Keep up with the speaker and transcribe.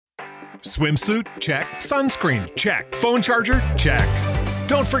Swimsuit? Check. Sunscreen? Check. Phone charger? Check.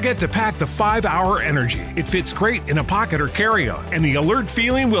 Don't forget to pack the 5-Hour Energy. It fits great in a pocket or carry-on, and the alert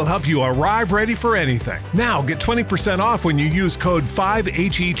feeling will help you arrive ready for anything. Now get 20% off when you use code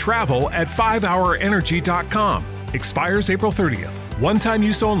 5HETRAVEL at 5hourenergy.com. Expires April 30th. One-time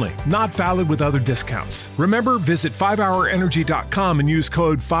use only. Not valid with other discounts. Remember, visit 5hourenergy.com and use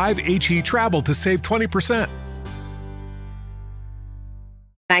code 5HETRAVEL to save 20%.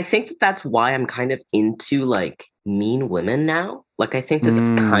 I think that that's why I'm kind of into like mean women now. Like, I think that that's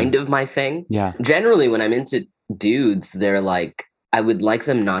kind of my thing. Yeah. Generally, when I'm into dudes, they're like, I would like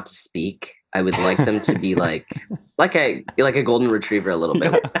them not to speak. I would like them to be like a golden retriever a little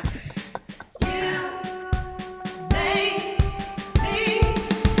bit.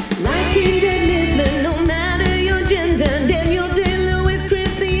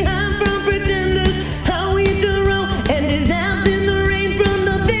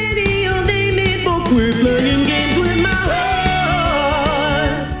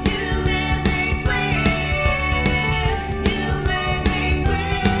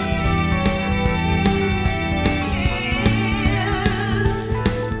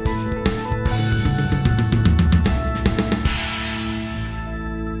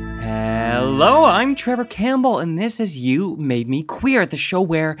 Hello, I'm Trevor Campbell, and this is You Made Me Queer, the show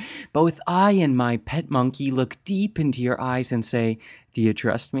where both I and my pet monkey look deep into your eyes and say, "Do you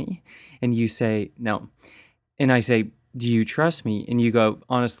trust me?" And you say, "No." And I say, "Do you trust me?" And you go,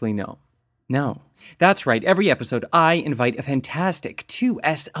 "Honestly, no." No. That's right. Every episode, I invite a fantastic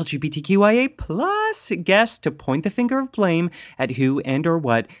 2S LGBTQIA plus guest to point the finger of blame at who and or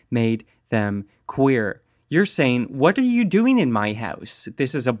what made them queer. You're saying, what are you doing in my house?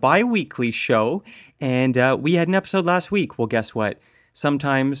 This is a bi-weekly show, and we had an episode last week. Well, guess what?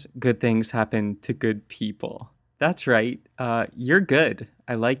 Sometimes good things happen to good people. That's right. You're good.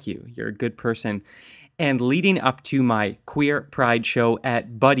 I like you. You're a good person. And leading up to my Queer Pride show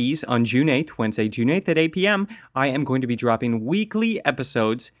at Buddy's on June 8th, Wednesday, June 8th at 8 p.m., I am going to be dropping weekly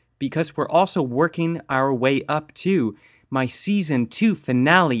episodes because we're also working our way up to my Season 2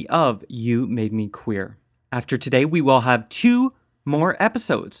 finale of You Made Me Queer. After today, we will have 2 more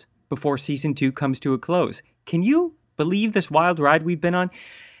episodes before Season 2 comes to a close. Can you believe this wild ride we've been on?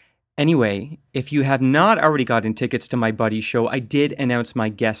 Anyway, if you have not already gotten tickets to my Buddy show, I did announce my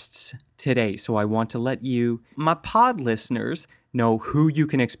guests today, so I want to let you, my pod listeners, know who you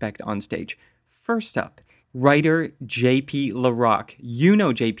can expect on stage. First up, writer JP LaRock. You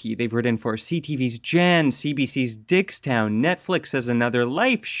know JP. They've written for CTV's Jan, CBC's Dickstown, Netflix as Another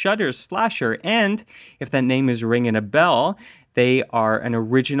Life, Shudder's Slasher, and if that name is ringing a bell, they are an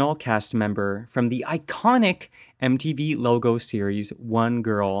original cast member from the iconic MTV logo series One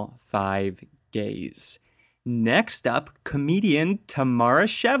Girl, Five Gays. Next up, comedian Tamara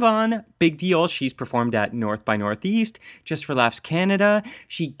Chevon. Big deal. She's performed at North by Northeast, Just for Laughs Canada.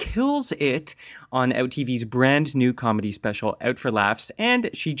 She kills it on OutTV's brand new comedy special, Out for Laughs, and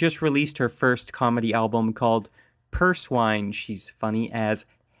she just released her first comedy album called Pursewine. She's funny as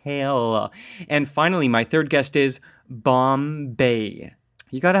hell. And finally, my third guest is Bombay.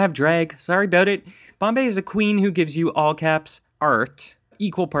 You gotta have drag. Sorry about it. Bombay is a queen who gives you all caps art.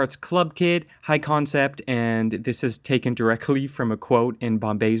 Equal parts club kid, high concept, and this is taken directly from a quote in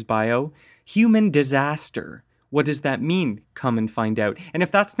Bombay's bio. Human disaster. What does that mean? Come and find out. And if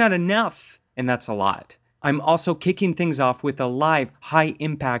that's not enough, and that's a lot, I'm also kicking things off with a live,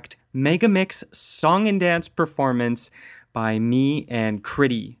 high-impact mega mix song and dance performance by me and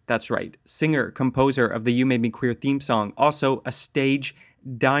Critty. That's right, singer, composer of the You Made Me Queer theme song, also a stage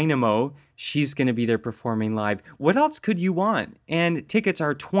dynamo. She's going to be there performing live. What else could you want? And tickets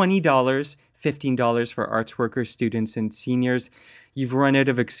are $20, $15 for arts workers, students, and seniors. You've run out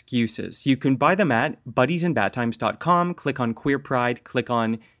of excuses. You can buy them at buddiesandbadtimes.com. Click on Queer Pride. Click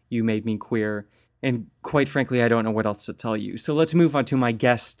on You Made Me Queer. And quite frankly, I don't know what else to tell you. So let's move on to my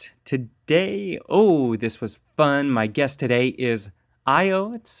guest today. Oh, this was fun. My guest today is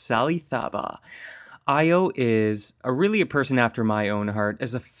Ayo Salithaba. Ayo is really a person after my own heart.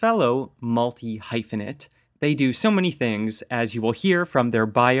 As a fellow multi-hyphenate, they do so many things, as you will hear from their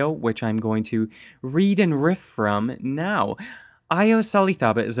bio, which I'm going to read and riff from now. Ayo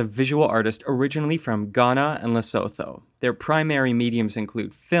Salithaba is a visual artist originally from Ghana and Lesotho. Their primary mediums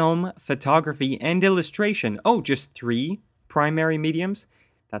include film, photography, and illustration. Oh, just 3 primary mediums?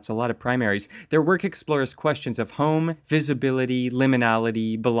 That's a lot of primaries. Their work explores questions of home, visibility,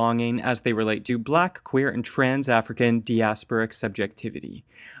 liminality, belonging as they relate to Black, queer, and trans African diasporic subjectivity.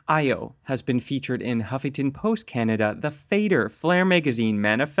 Ayo has been featured in Huffington Post Canada, The Fader, Flare Magazine,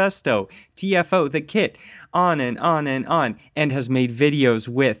 Manifesto, TFO, The Kit, on and on and on, and has made videos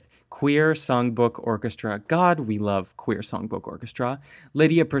with Queer Songbook Orchestra. God, we love Queer Songbook Orchestra.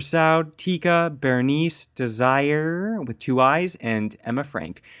 Lydia Persaud, Tika, Bernice, Desire with 2 eyes, and Emma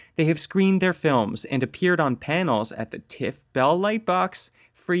Frank. They have screened their films and appeared on panels at the TIFF, Bell Lightbox,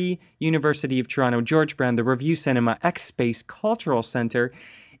 Free, University of Toronto, George Brown, the Review Cinema, X Space Cultural Center,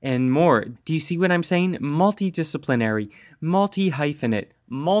 and more. Do you see what I'm saying? Multidisciplinary, multi-hyphenate,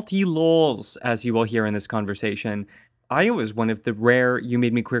 multi-lols, as you will hear in this conversation. Io is one of the rare You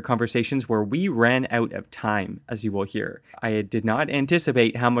Made Me Queer conversations where we ran out of time, as you will hear. I did not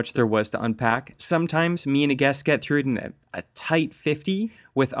anticipate how much there was to unpack. Sometimes me and a guest get through it in a tight 50.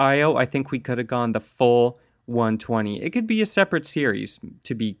 With Io, I think we could have gone the full 120. It could be a separate series,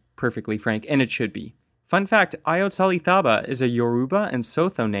 to be perfectly frank, and it should be. Fun fact, Io Tsalitaba is a Yoruba and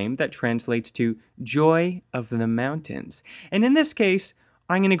Sotho name that translates to joy of the mountains. And in this case,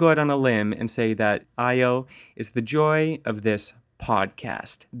 I'm going to go out on a limb and say that Io is the joy of this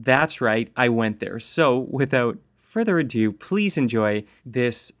podcast. That's right, I went there. So without further ado, please enjoy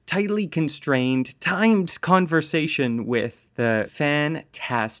this tightly constrained, timed conversation with the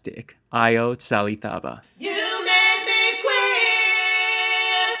fantastic Io Tsalitaba.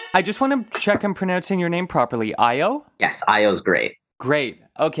 I just want to check I'm pronouncing your name properly. Io? Yes, Io's great. Great.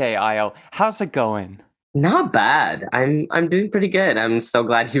 Okay, Io. How's it going? Not bad. I'm doing pretty good. I'm so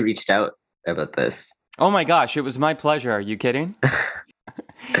glad you reached out about this. Oh my gosh, it was my pleasure. Are you kidding?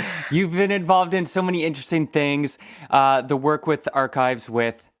 You've been involved in so many interesting things. The work with archives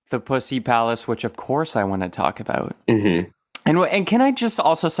with the Pussy Palace, which of course I want to talk about. Mm-hmm. And can I just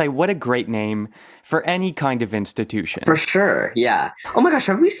also say, what a great name for any kind of institution. For sure, yeah. Oh my gosh,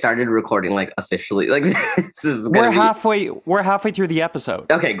 have we started recording like officially? Like this is we're halfway through the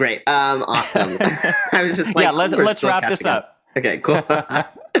episode. Okay, great. Awesome. I was just like, yeah, let's wrap this up. Okay, cool.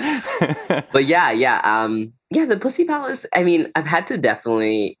 But yeah, the Pussy Palace. I mean, I've had to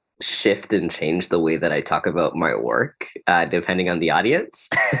definitely shift and change the way that I talk about my work, depending on the audience.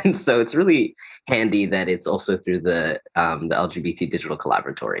 And so it's really handy that it's also through the LGBT Digital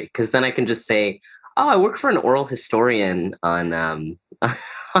Collaboratory, because then I can just say, oh, I work for an oral historian on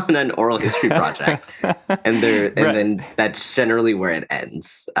on an oral history project, and then that's generally where it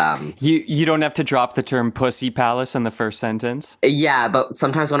ends. You don't have to drop the term Pussy Palace in the first sentence. Yeah, but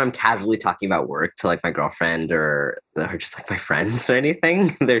sometimes when I'm casually talking about work to like my girlfriend or just like my friends or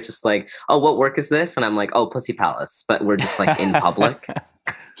anything, they're just like, "Oh, what work is this?" And I'm like, "Oh, Pussy Palace," but we're just like in public.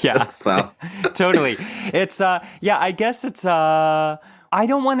 Yeah, so totally. It's I guess it's I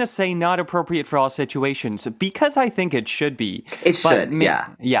don't want to say not appropriate for all situations, because I think it should be. It should,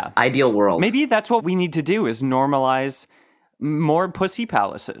 yeah. Ideal world. Maybe that's what we need to do, is normalize more Pussy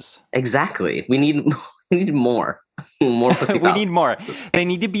Palaces. Exactly. We need more. More Pussy Palaces. We need more. They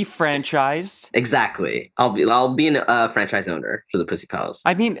need to be franchised. Exactly. I'll be a franchise owner for the Pussy Palace.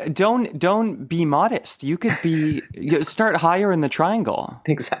 I mean, don't be modest. You could start higher in the triangle.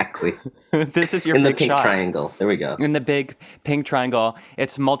 Exactly. This is your in big the pink shot. Triangle. There we go. In the big pink triangle.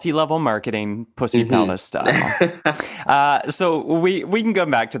 It's multi-level marketing, Pussy Palace style. So we can go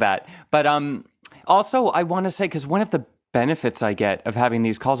back to that. But also, I want to say, because one of the benefits I get of having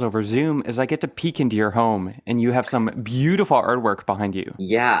these calls over Zoom is I get to peek into your home, and you have some beautiful artwork behind you.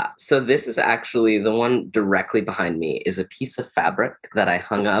 Yeah. So this is actually the one directly behind me is a piece of fabric that I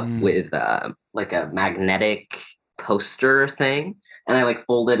hung up with like a magnetic poster thing. And I like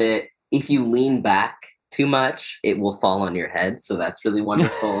folded it. If you lean back too much, it will fall on your head. So that's really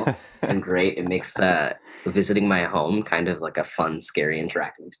wonderful and great. It makes visiting my home kind of like a fun, scary,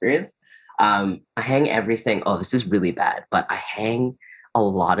 interactive experience. I hang everything. Oh, this is really bad, but I hang a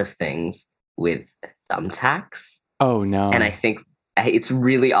lot of things with thumbtacks. Oh, no. And I think it's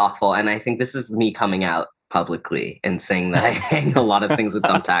really awful. And I think this is me coming out publicly and saying that I hang a lot of things with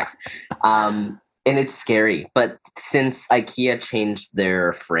thumbtacks. And it's scary. But since IKEA changed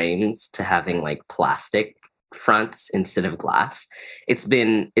their frames to having like plastic fronts instead of glass, it's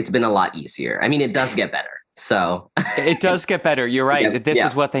been a lot easier. I mean, it does get better. So it does get better. You're right. Yep, this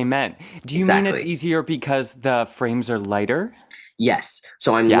is what they meant. Do you mean it's easier because the frames are lighter? Yes.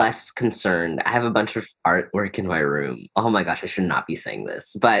 So I'm less concerned. I have a bunch of artwork in my room. Oh my gosh, I should not be saying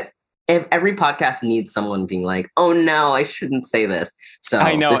this. But if every podcast needs someone being like, oh no, I shouldn't say this. So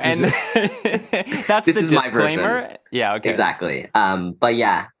I know. And that's this the is disclaimer. My version. Yeah, okay. Exactly. But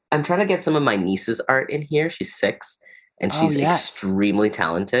yeah, I'm trying to get some of my niece's art in here. She's 6. And she's extremely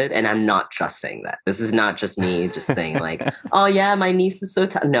talented. And I'm not just saying that. This is not just me just saying like, oh yeah, my niece is so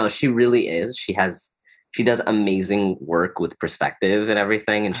talented. No, she really is. She does amazing work with perspective and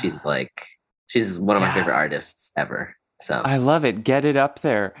everything. And she's one of my favorite artists ever. So I love it. Get it up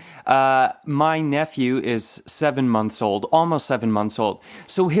there. My nephew is 7 months old, almost 7 months old.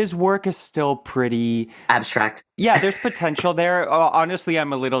 So his work is still pretty abstract. Yeah, there's potential there. Honestly,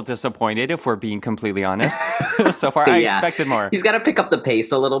 I'm a little disappointed if we're being completely honest. So far, I expected more. He's got to pick up the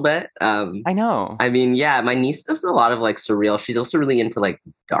pace a little bit. I know. I mean, yeah, my niece does a lot of like surreal. She's also really into like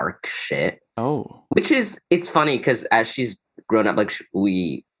dark shit. Oh. It's funny because as she's grown up, like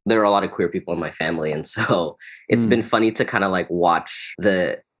there are a lot of queer people in my family. And so it's been funny to kind of like watch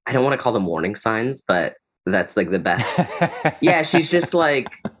I don't want to call them warning signs, but that's like the best. Yeah, she's just like,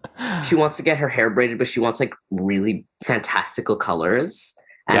 she wants to get her hair braided, but she wants like really fantastical colors.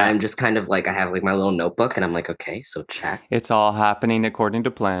 And I'm just kind of like, I have like my little notebook and I'm like, okay, so check. It's all happening according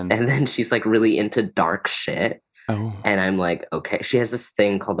to plan. And then she's like really into dark shit. Oh. And I'm like, okay. She has this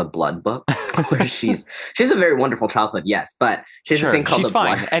thing called the Blood Book, where she has a very wonderful childhood, yes, but she has a thing called she's the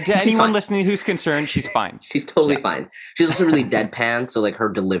fine. Blood. And to anyone listening who's concerned, she's fine. She's totally fine. She's also really deadpan, so like her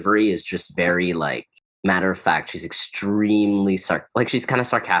delivery is just very like matter of fact. She's extremely she's kind of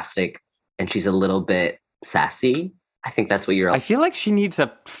sarcastic, and she's a little bit sassy. I think that's what I feel like she needs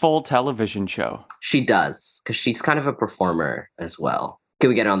a full television show. She does, because she's kind of a performer as well. Can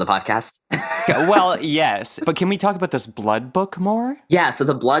we get her on the podcast? Well, yes. But can we talk about this Blood Book more? Yeah, so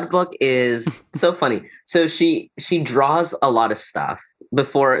the Blood Book is so funny. So she draws a lot of stuff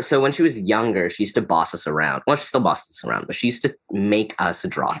before. So when she was younger, she used to boss us around. Well, she still bosses us around, but she used to make us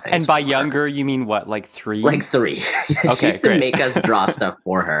draw things. And by younger, you mean what, like 3? Like 3. She used to make us draw stuff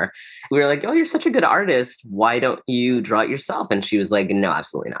for her. We were like, oh, you're such a good artist. Why don't you draw it yourself? And she was like, no,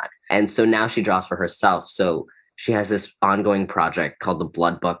 absolutely not. And so now she draws for herself. So she has this ongoing project called the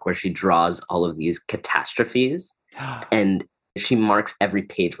Blood Book where she draws all of these catastrophes and she marks every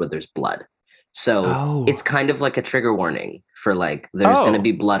page where there's blood. So it's kind of like a trigger warning for like, there's going to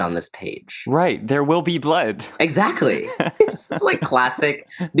be blood on this page. Right. There will be blood. Exactly. This is like classic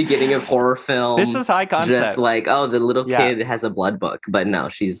beginning of horror film. This is high concept. Just like, oh, the little kid has a blood book. But no,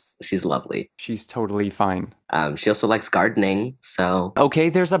 she's lovely. She's totally fine. She also likes gardening. So okay,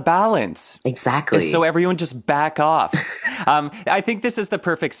 there's a balance. Exactly. And so everyone just back off. I think this is the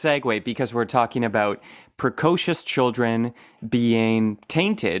perfect segue because we're talking about precocious children being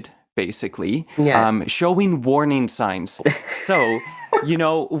tainted, basically, showing warning signs. So,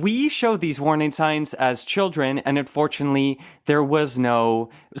 we show these warning signs as children, and unfortunately, there was no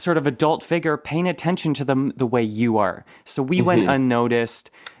sort of adult figure paying attention to them the way you are. So we went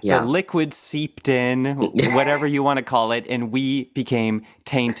unnoticed. The liquid seeped in, whatever you want to call it, and we became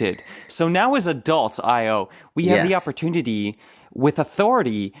tainted. So now as adults, Io, we have the opportunity with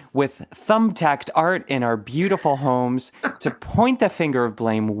authority, with thumbtacked art in our beautiful homes, to point the finger of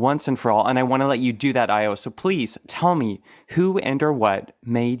blame once and for all. And I want to let you do that, Io. So please tell me who and or what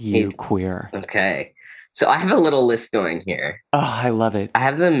made you queer. Okay. So I have a little list going here. Oh, I love it. I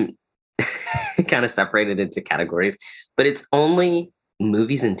have them kind of separated into categories, but it's only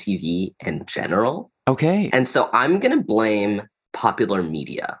movies and TV in general. Okay. And so I'm going to blame popular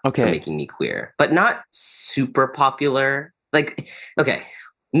media for making me queer, but not super popular. Like, okay,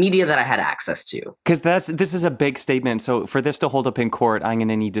 media that I had access to. Because this is a big statement. So for this to hold up in court, I'm going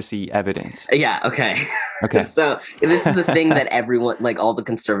to need to see evidence. Yeah, okay. Okay. So this is the thing that everyone, like all the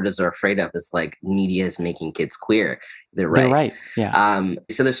conservatives are afraid of, is like media is making kids queer. They're right. They're right, yeah.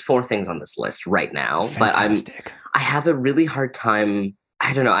 So there's 4 things on this list right now. Fantastic. But I have a really hard time.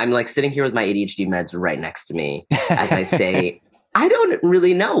 I don't know. I'm like sitting here with my ADHD meds right next to me as I say, I don't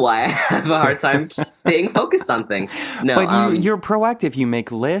really know why I have a hard time staying focused on things. No, but you're proactive. You make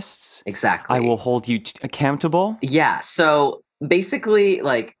lists. Exactly. I will hold you accountable. Yeah. So basically,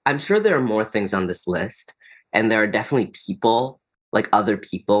 like, I'm sure there are more things on this list, and there are definitely people, like other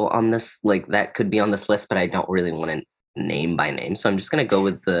people on this, like that could be on this list, but I don't really want to name by name. So I'm just going to go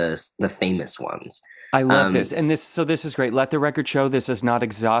with the famous ones. I love this. And this is great. Let the record show this is not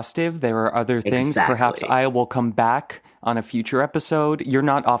exhaustive. There are other things. Exactly. Perhaps I will come back on a future episode. You're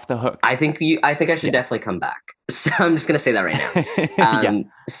not off the hook. I think I should definitely come back. So I'm just going to say that right now.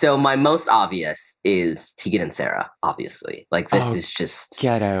 So my most obvious is Tegan and Sara, obviously. Like this is just...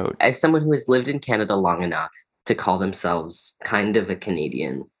 Get out. As someone who has lived in Canada long enough to call themselves kind of a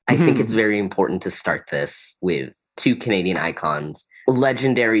Canadian, I think it's very important to start this with 2 Canadian icons.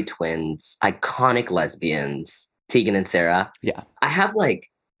 Legendary twins, iconic lesbians, Tegan and Sara. Yeah. I have like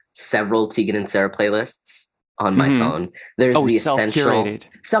several Tegan and Sara playlists on my phone. There's the self-curated.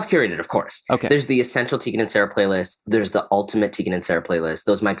 Self-curated, of course. Okay. There's the essential Tegan and Sara playlist. There's the ultimate Tegan and Sara playlist.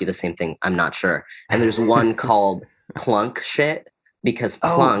 Those might be the same thing. I'm not sure. And there's one called Plunk Shit, because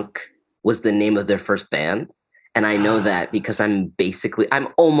Plunk was the name of their first band. And I know that because I'm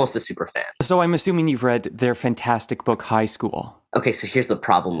almost a super fan. So I'm assuming you've read their fantastic book, High School. Okay, so here's the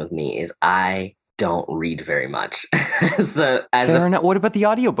problem with me is I don't read very much. Fair enough. What about the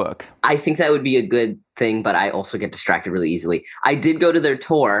audiobook? I think that would be a good thing, but I also get distracted really easily. I did go to their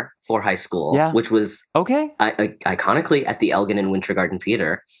tour for High School, which was iconically at the Elgin and Winter Garden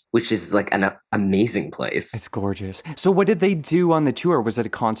Theater, which is like an amazing place. It's gorgeous. So what did they do on the tour? Was it a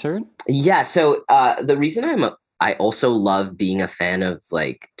concert? Yeah. So the reason I also love being a fan of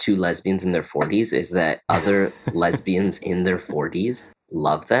like two lesbians in their 40s is that other lesbians in their 40s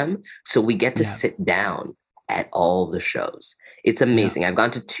love them. So we get to sit down at all the shows. It's amazing. I've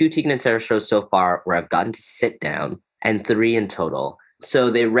gone to 2 Tegan and Sara shows so far where I've gotten to sit down, and 3 in total. So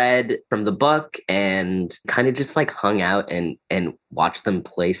they read from the book and kind of just like hung out and watched them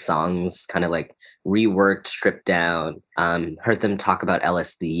play songs, kind of like reworked, stripped down, heard them talk about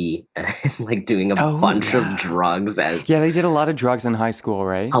LSD and like doing a bunch of drugs they did a lot of drugs in high school,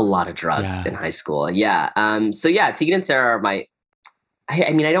 right? A lot of drugs in high school. Yeah. So yeah, Tegan and Sara are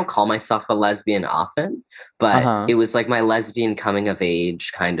I mean, I don't call myself a lesbian often, but it was like my lesbian coming of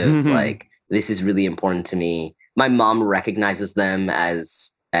age kind of like, this is really important to me. My mom recognizes them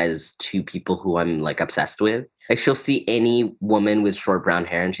as 2 people who I'm like obsessed with. Like she'll see any woman with short brown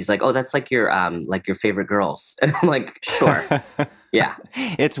hair and she's like, oh, that's like your favorite girls. And I'm like, sure. Yeah.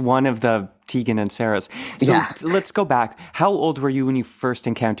 It's one of the Tegan and Sara's. So let's go back. How old were you when you first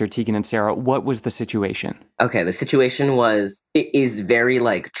encountered Tegan and Sara? What was the situation? Okay. The situation it is very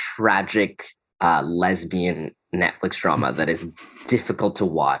like tragic lesbian Netflix drama that is difficult to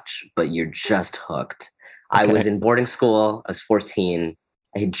watch, but you're just hooked. Okay. I was in boarding school. I was 14.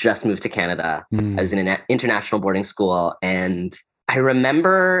 I had just moved to Canada. I was in an international boarding school. And I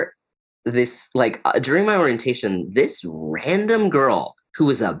remember this, like during my orientation, this random girl who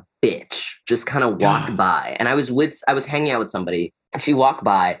was a bitch just kind of walked by. And I was hanging out with somebody and she walked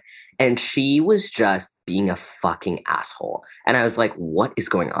by and she was just being a fucking asshole. And I was like, what is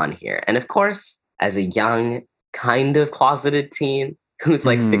going on here? And of course, as a young kind of closeted teen who's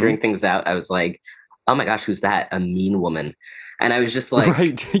like figuring things out, I was like, oh my gosh, who's that? A mean woman. And I was just like...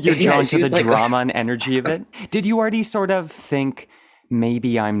 Right, you're drawn to the drama and energy of it. Did you already sort of think,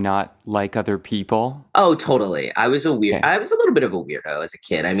 maybe I'm not like other people? Oh, totally. I was a little bit of a weirdo as a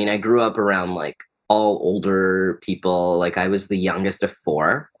kid. I mean, I grew up around like all older people. Like I was the youngest of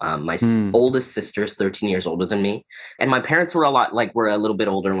 4. My oldest sister's 13 years older than me. And my parents were a little bit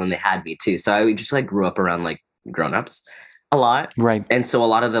older when they had me too. So I just like grew up around like grown-ups a lot. Right. And so a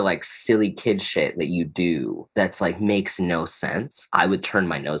lot of the like silly kid shit that you do that's like makes no sense, I would turn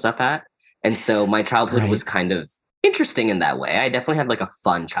my nose up at. And so my childhood was kind of interesting in that way. I definitely had like a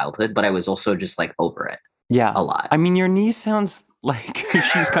fun childhood, but I was also just like over it. Yeah. A lot. I mean, your niece sounds like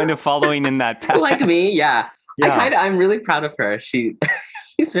she's kind of following in that path. Like me, yeah. I'm really proud of her. She's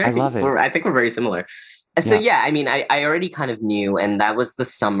very, I love it. I think we're very similar. So yeah, I mean, I already kind of knew, and that was the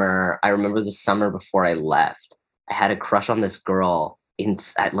summer. I remember the summer before I left. I had a crush on this girl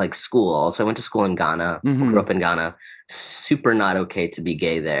at like school. So I went to school in Ghana, grew up in Ghana. Super not okay to be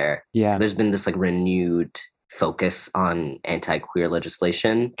gay there. Yeah. There's been this like renewed focus on anti-queer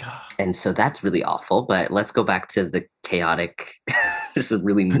legislation. God. And so that's really awful. But let's go back to the chaotic, just a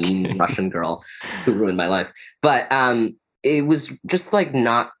really mean Russian girl who ruined my life. But it was just like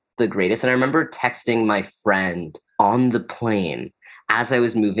not the greatest. And I remember texting my friend on the plane as I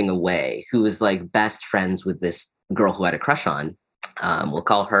was moving away, who was like best friends with this girl who I had a crush on. We'll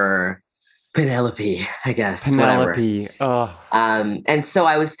call her Penelope, I guess. Penelope. Oh. And so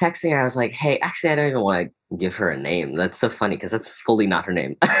I was texting her. I was like, hey, actually, I don't even want to give her a name. That's so funny because that's fully not her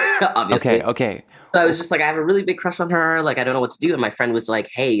name, obviously. Okay. So I was just like, I have a really big crush on her. Like, I don't know what to do. And my friend was like,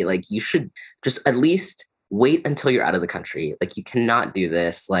 hey, like, you should just at least wait until you're out of the country. Like, you cannot do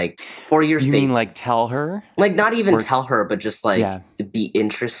this. Like, for your sake. You mean like tell her? Like, not even tell her, but just like be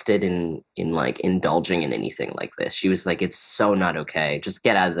interested in like indulging in anything like this. She was like, it's so not okay. Just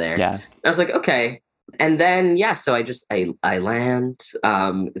get out of there. Yeah. I was like, okay. And then, so I land.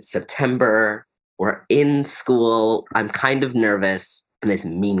 It's September. We're in school. I'm kind of nervous. And this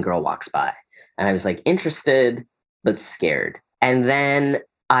mean girl walks by. And I was like interested, but scared. And then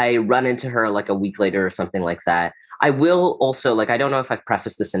I run into her like a week later or something like that. I will also, like, I don't know if I've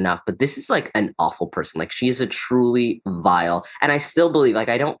prefaced this enough, but this is like an awful person. Like, she is a truly vile, and I still believe, like,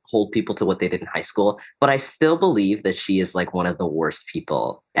 I don't hold people to what they did in high school, but I still believe that she is like one of the worst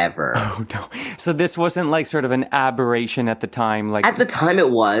people ever. Oh no. So this wasn't like sort of an aberration at the time? Like, at the time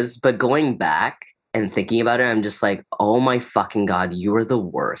it was, but going back and thinking about it, I'm just like, oh my fucking God, you are the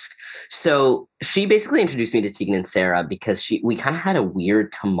worst. So she basically introduced me to Tegan and Sara because we kind of had a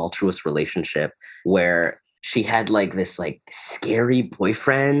weird tumultuous relationship where she had like this like scary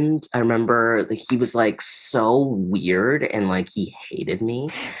boyfriend. I remember like, he was like so weird and like he hated me.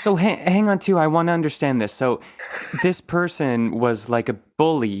 So hang on too. I want to understand this. So this person was like a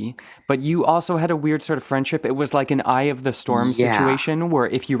bully, but you also had a weird sort of friendship. It was like an eye of the storm Yeah. situation where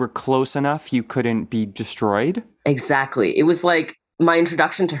if you were close enough, you couldn't be destroyed. Exactly. It was like my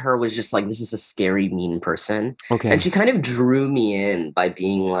introduction to her was just like, this is a scary, mean person. Okay. And she kind of drew me in by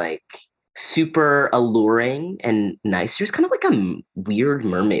being like super alluring and nice. She was kind of like a weird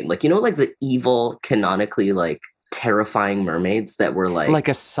mermaid. Like, you know, like the evil, canonically like terrifying mermaids that were Like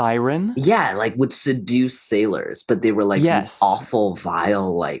a siren? yeah, like would seduce sailors, but they were like Yes. these awful,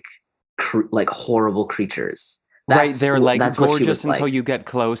 vile, like horrible creatures. Right, they're like that's what she gorgeous was until like. you get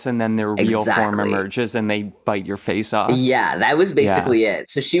close and then their real form Exactly. emerges and they bite your face off. Yeah, that was basically it.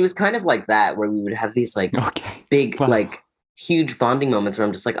 So she was kind of like that, where we would have these like Okay. big, Wow. like huge bonding moments where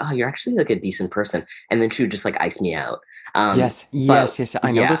I'm just like, oh, you're actually like a decent person. And then she would just like ice me out. Yes.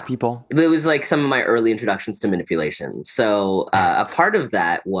 I know those people. It was like some of my early introductions to manipulation. So a part of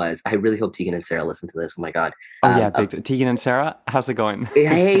that was, I really hope Tegan and Sarah listen to this. Oh my God. Oh yeah, Tegan and Sarah, how's it going?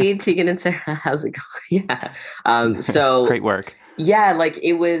 Hey, Tegan and Sarah, how's it going? Yeah. So Great work. yeah, like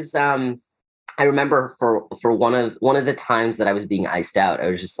it was, I remember for one of the times that I was being iced out, I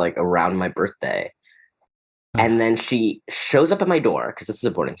was just like around my birthday. And then she shows up at my door because this is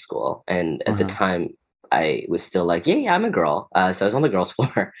a boarding school. And at the time I was still like, yeah, I'm a girl. So I was on the girls'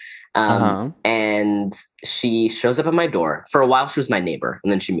 floor. And she shows up at my door. For a while, she was my neighbor.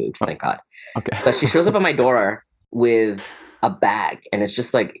 And then she moved, thank God. Okay. But she shows up at my door with a bag. And it's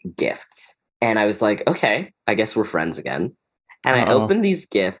just like gifts. And I was like, okay, I guess we're friends again. And I opened these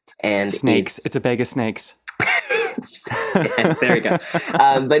gifts and snakes. It's a bag of snakes. Yeah, there we go.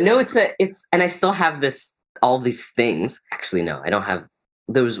 But no, it's and I still have all these things. Actually, no, I don't have.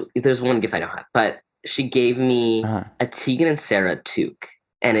 There's one gift I don't have, but she gave me a Tegan and Sarah toque,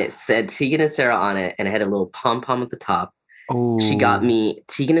 and it said Tegan and Sarah on it, and it had a little pom pom at the top. Oh. She got me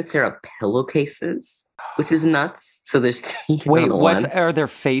Tegan and Sarah pillowcases, which was nuts. So there's Tegan. Wait, on are there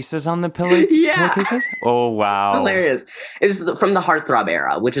faces on the pillowcases? Oh wow, hilarious! It's from the Heartthrob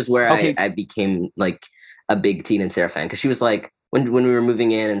era, which is where I became like a big Tegan and Sarah fan, because she was like when we were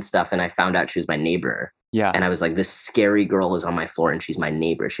moving in and stuff, and I found out she was my neighbor. Yeah. And I was like, this scary girl is on my floor and she's my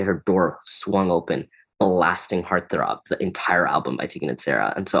neighbor. She had her door swung open, blasting Heartthrob, the entire album by Tegan and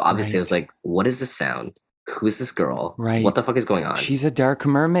Sarah. And so obviously I was like, what is this sound? Who is this girl? Right. What the fuck is going on? She's a dark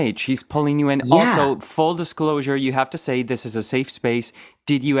mermaid. She's pulling you in. Yeah. Also, full disclosure, you have to say this is a safe space.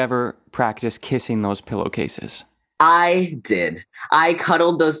 Did you ever practice kissing those pillowcases? I did. I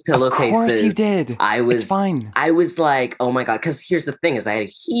cuddled those pillowcases. Of course you did. It's fine. I was like, oh my God. Because here's the thing is I had a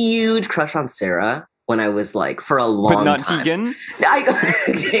huge crush on Sarah when I was like, for a long time. But not Tegan?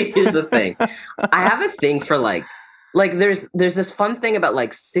 Okay, here's the thing. I have a thing for like there's this fun thing about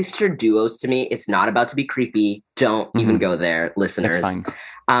like sister duos to me. It's not about to be creepy. Don't even go there, listeners. It's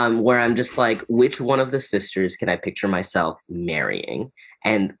fine. Where I'm just like, which one of the sisters can I picture myself marrying?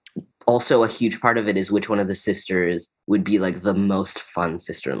 And also a huge part of it is which one of the sisters would be like the most fun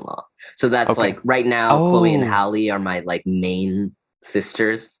sister-in-law. So that's like right now, Chloe and Halle are my like main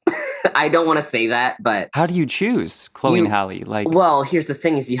sisters. I don't want to say that, but how do you choose Chloe and Halle? Well, here's the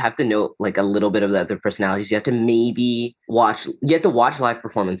thing: is you have to know like a little bit of their personalities. You have to watch live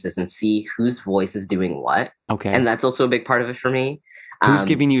performances and see whose voice is doing what. Okay, and that's also a big part of it for me. Who's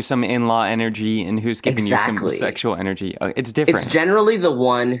giving you some in-law energy and who's giving you some sexual energy? It's different. It's generally the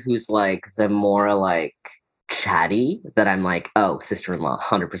one who's like the more like chatty that I'm like, oh, sister-in-law,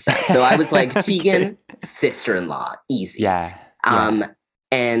 100%. So I was like, Tegan, sister-in-law, easy. Yeah.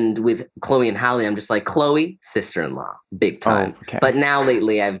 And with Chloe and Halle, I'm just like, Chloe, sister-in-law, big time. Okay. But now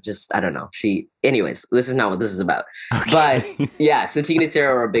lately, I don't know. Anyways, this is not what this is about. Okay. But yeah, so Tegan and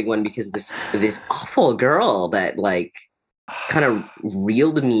Sarah are a big one because this awful girl that like kind of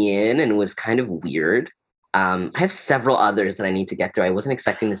reeled me in and was kind of weird. I have several others that I need to get through. I wasn't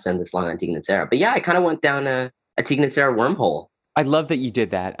expecting to spend this long on Tegan and Sarah. But yeah, I kind of went down a Tegan and Sarah wormhole. I love that you did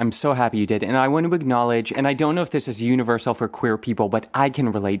that. I'm so happy you did. And I want to acknowledge, and I don't know if this is universal for queer people, but I can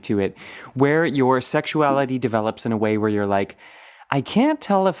relate to it, where your sexuality develops in a way where you're like, I can't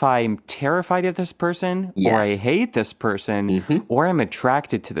tell if I'm terrified of this person, or I hate this person, or I'm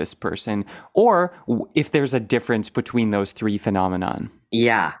attracted to this person, or if there's a difference between those three phenomenon.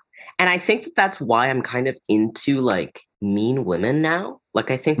 Yeah. And I think that's why I'm kind of into like mean women now. Like,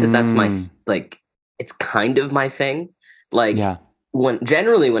 I think that's my, like, it's kind of my thing. Like when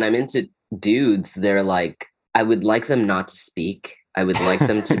I'm into dudes, they're like, I would like them not to speak. I would like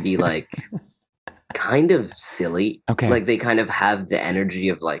them to be like kind of silly. Okay. Like they kind of have the energy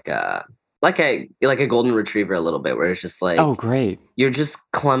of like like a golden retriever a little bit, where it's just like, Oh, great. you're just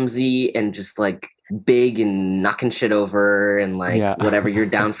clumsy and just like big and knocking shit over and like Yeah. whatever, you're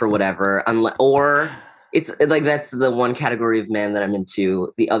down for whatever. Or it's like that's the one category of man that I'm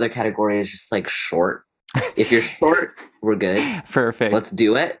into. The other category is just like short. If you're short, we're good. Perfect. Let's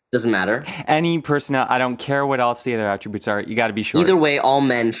do it. Doesn't matter. Any personality, I don't care what else the other attributes are. You got to be short. Either way, all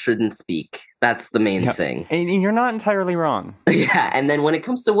men shouldn't speak. That's the main Yep. thing. And you're not entirely wrong. Yeah. And then when it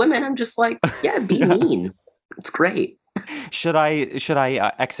comes to women, I'm just like, yeah, be mean. It's great. Should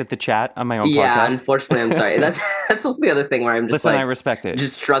I exit the chat on my own Yeah, podcast? unfortunately, I'm sorry. That's also the other thing where I'm just Listen, I like respect it.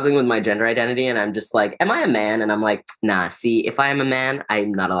 just struggling with my gender identity, and I'm just like, am I a man? And I'm like, nah. See, if I am a man,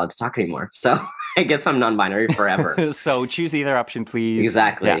 I'm not allowed to talk anymore. So I guess I'm non-binary forever. So choose either option, please.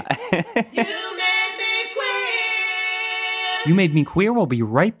 Exactly. Yeah. You made me queer. You Made Me Queer. We'll be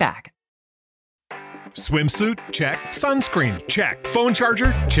right back. Swimsuit? Check. Sunscreen? Check. Phone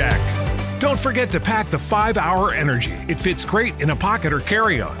charger? Check. Don't forget to pack the 5-Hour Energy. It fits great in a pocket or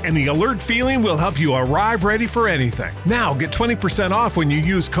carry-on, and the alert feeling will help you arrive ready for anything. Now get 20% off when you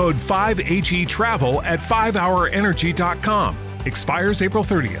use code 5HETRAVEL at 5hourenergy.com. Expires April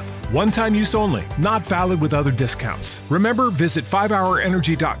 30th. One-time use only. Not valid with other discounts. Remember, visit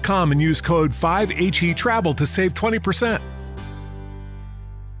 5hourenergy.com and use code 5HETRAVEL to save 20%.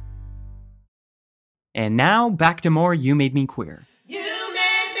 And now back to more You Made Me Queer. You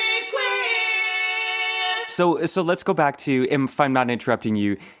made me queer. So let's go back to, if I'm not interrupting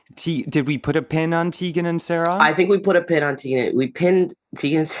you, did we put a pin on Tegan and Sarah? I think we put a pin on Tegan. We pinned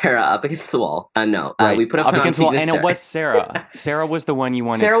Tegan and Sarah up against the wall. No, Right. we put a up pin against on the wall, Tegan and it Sarah. was Sarah. Sarah was the one you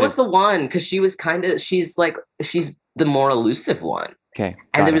wanted Sarah to... was the one because she was she's the more elusive one. Okay.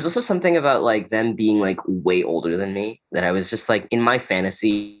 And got there it. was also something about like them being like way older than me that I was just like, in my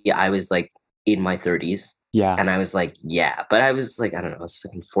fantasy, I was like in my 30s. Yeah. And I was like, yeah, but I was like, I don't know, I was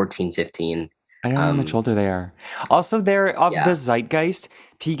fucking 14, 15. I don't know how much older they are. Also, they're of Yeah. the zeitgeist,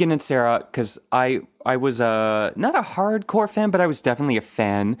 Tegan and Sarah, because I was not a hardcore fan, but I was definitely a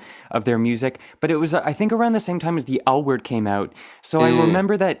fan of their music. But it was, I think, around the same time as the L Word came out. So I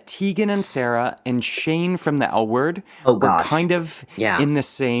remember that Tegan and Sarah and Shane from the L Word Oh, were gosh. kind of Yeah. in the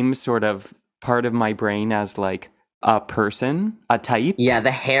same sort of part of my brain as like a person, a type. Yeah,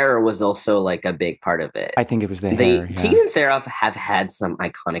 the hair was also like a big part of it. I think it was the hair. Yeah. Tegan and Sarah have had some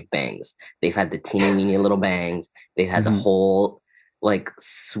iconic bangs. They've had the teeny weeny little bangs. They've had the Mhm. whole like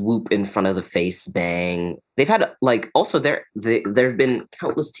swoop in front of the face bang. They've had like also there have been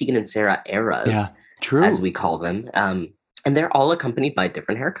countless Tegan and Sarah eras, Yeah, true. as we call them. And they're all accompanied by a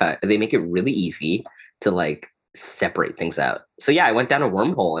different haircut. They make it really easy to like separate things out. So yeah, I went down a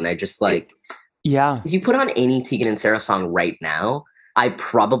wormhole and I just like, Yeah. if you put on any Tegan and Sarah song right now, I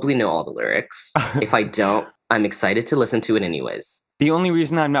probably know all the lyrics. If I don't, I'm excited to listen to it anyways. The only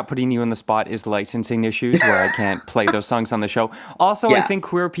reason I'm not putting you on the spot is licensing issues where I can't play those songs on the show. Also, I Yeah. think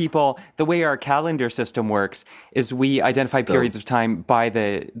queer people, the way our calendar system works is we identify periods of time by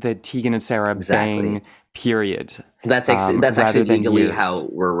the Tegan and Sarah Exactly. bang period. That's rather actually than legally years. how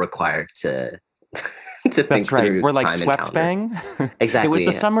we're required to to think That's right. through We're like time swept encounters. bang. Exactly. It was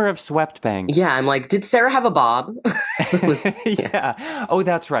the summer of swept bang. Yeah, I'm like, did Sarah have a bob? It was- Yeah. Oh,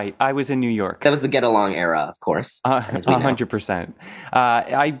 that's right. I was in New York. That was the get along era, of course. as we know. 100%.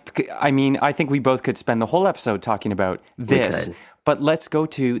 I mean, I think we both could spend the whole episode talking about this, could. but let's go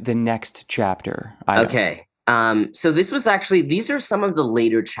to the next chapter. Ida. Okay. So this was actually, these are some of the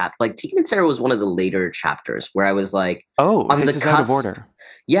later chapters. Like Tegan and Sarah was one of the later chapters where I was like, Oh, on this the is out of cusp- order.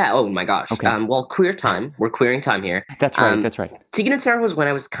 yeah, oh my gosh. Okay. Well, queer time. We're queering time here. That's right. Um, That's right. Tegan and Sarah was when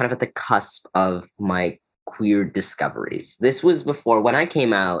I was kind of at the cusp of my queer discoveries. This was before when I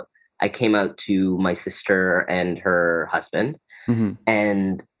came out to my sister and her husband, Mhm.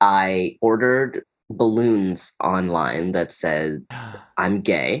 and I ordered balloons online that said, I'm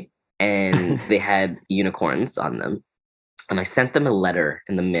gay, and they had unicorns on them. And I sent them a letter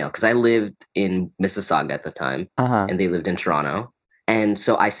in the mail because I lived in Mississauga at the time Uh-huh. and they lived in Toronto. And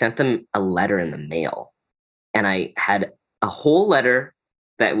so I sent them a letter in the mail, and I had a whole letter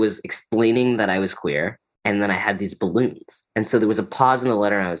that was explaining that I was queer. And then I had these balloons. And so there was a pause in the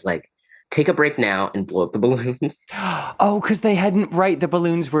letter, and I was like, take a break now and blow up the balloons. Oh, because they hadn't, right, the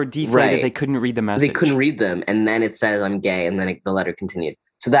balloons were deflated. Right. They couldn't read the message. They couldn't read them. And then it says I'm gay. And then the letter continued.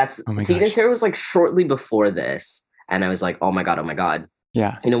 So that's Oh my Tegan and gosh. Sarah was like shortly before this. And I was like, oh my God, oh my God.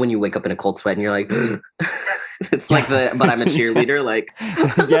 Yeah. You know, when you wake up in a cold sweat and you're like, it's like but I'm a cheerleader, like,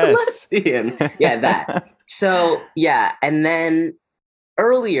 Yes. lesbian. Yeah, that. So, yeah. And then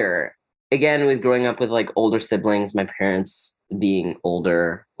earlier, again, with growing up with like older siblings, my parents being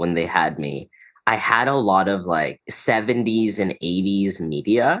older when they had me, I had a lot of like 70s and 80s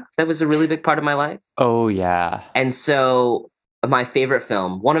media that was a really big part of my life. Oh, yeah. And so my favorite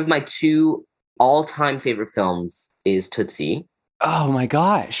film, one of my two all-time favorite films is Tootsie. Oh, my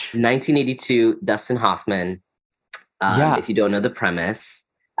gosh. 1982, Dustin Hoffman. Yeah. If you don't know the premise,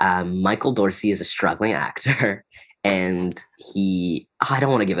 Michael Dorsey is a struggling actor. And I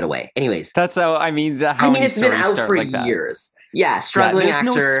don't want to give it away. Anyways. That's how, I mean, It's been out for years. Yeah, struggling there's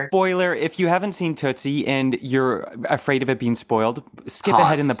actor. No spoiler. If you haven't seen Tootsie and you're afraid of it being spoiled, skip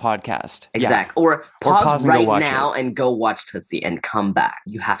ahead in the podcast. Exactly. Yeah. Or pause right now it. and go watch Tootsie and come back.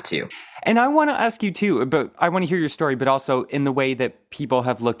 You have to. And I want to ask you too, but I want to hear your story, but also in the way that people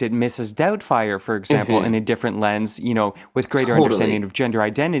have looked at Mrs. Doubtfire, for example, in a different lens, with greater understanding of gender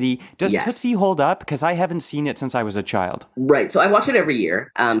identity. Does Tootsie hold up? Because I haven't seen it since I was a child. Right. So I watch it every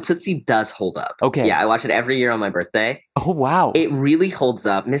year. Tootsie does hold up. Okay. Yeah, I watch it every year on my birthday. Oh, wow. It really holds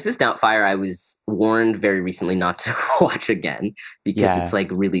up. Mrs. Doubtfire, I was warned very recently not to watch again because it's like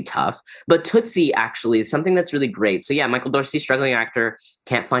really tough. But Tootsie actually is something that's really great. So yeah, Michael Dorsey, struggling actor,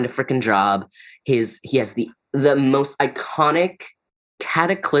 can't find a freaking job. He has the most iconic,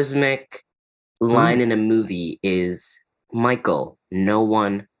 cataclysmic line in a movie is, Michael, no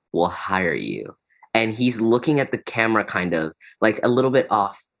one will hire you. And he's looking at the camera kind of like a little bit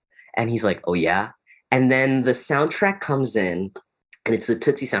off. And he's like, oh yeah. And then the soundtrack comes in and it's the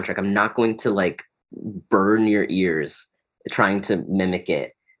Tootsie soundtrack. I'm not going to like burn your ears trying to mimic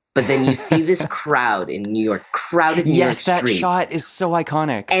it. But then you see this crowd in New York, crowded New York street. Yes, that shot is so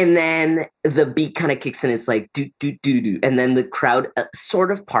iconic. And then the beat kind of kicks in. It's like, do, do, do, do. And then the crowd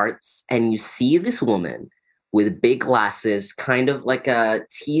sort of parts. And you see this woman with big glasses, kind of like a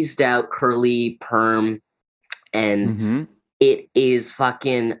teased out curly perm. And it is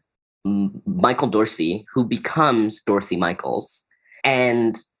fucking Michael Dorsey, who becomes Dorothy Michaels.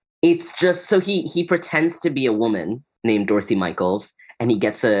 And it's just, so he pretends to be a woman named Dorothy Michaels. And he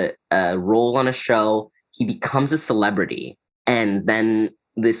gets a role on a show. He becomes a celebrity. And then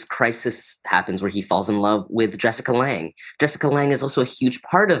this crisis happens where he falls in love with Jessica Lange. Jessica Lange is also a huge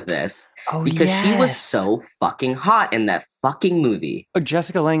part of this because she was so fucking hot in that fucking movie. Oh,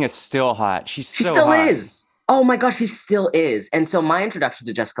 Jessica Lange is still hot. She still hot. Is. Oh my gosh, she still is. And so my introduction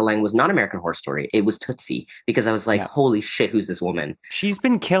to Jessica Lange was not American Horror Story. It was Tootsie, because I was like, holy shit, who's this woman? She's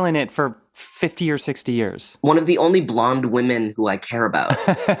been killing it for 50 or 60 years. One of the only blonde women who I care about.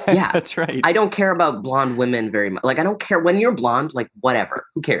 Yeah. That's right. I don't care about blonde women very much. Like, I don't care when you're blonde, like, whatever.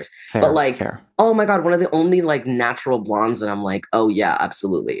 Who cares? But like, oh my God, one of the only like natural blondes that I'm like, oh yeah,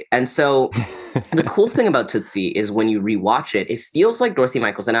 absolutely. And so the cool thing about Tootsie is when you rewatch it, it feels like Dorothy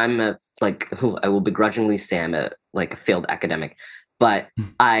Michaels. And I'm I will begrudgingly say I'm a failed academic, but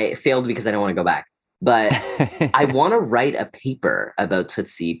I failed because I don't want to go back. But I want to write a paper about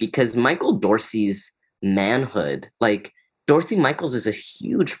Tootsie because Michael Dorsey's manhood, like Dorothy Michaels is a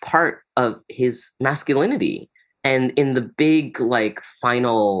huge part of his masculinity. And in the big like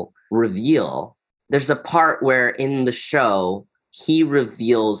final reveal, there's a part where in the show, he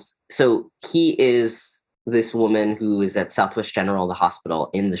reveals, so he is this woman who is at Southwest General, the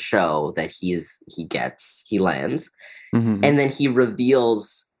hospital in the show that he lands. And then he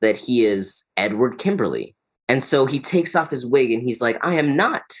reveals that he is Edward Kimberly. And so he takes off his wig and he's like, I am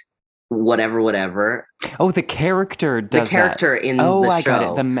not whatever. Oh, the character does the character that. In the I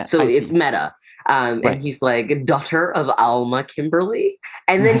show. Got it. So it's meta. Right. And he's like, daughter of Alma Kimberly.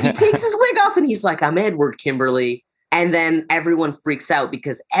 And then he takes his wig off and he's like, I'm Edward Kimberly. And then everyone freaks out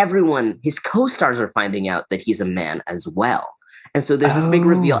because his co-stars are finding out that he's a man as well. And so there's this big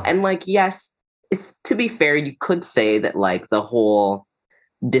reveal. And like, yes, it's, to be fair, you could say that like the whole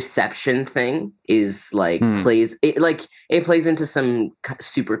deception thing is like plays into some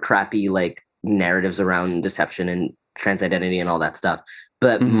super crappy like narratives around deception and trans identity and all that stuff.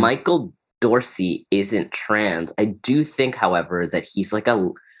 But Michael Dorsey isn't trans. I do think, however, that he's like I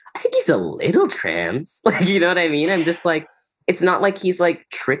think he's a little trans. Like, you know what I mean? I'm just like, it's not like he's like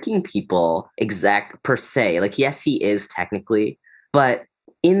tricking people per se. Like, yes, he is technically, but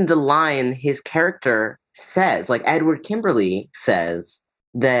in the line, his character says, like Edward Kimberly says,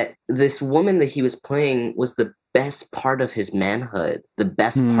 that this woman that he was playing was the best part of his manhood, the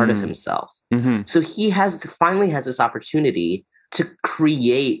best part of himself. So he finally has this opportunity to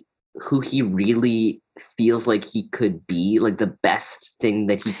create who he really feels like he could be, like the best thing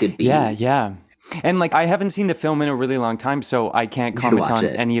that he could be. Yeah. And like, I haven't seen the film in a really long time, so I can't comment on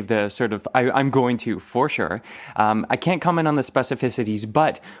any of the sort of, I'm going to, for sure. I can't comment on the specificities,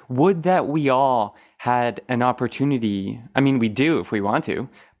 but would that we all had an opportunity, I mean, we do if we want to,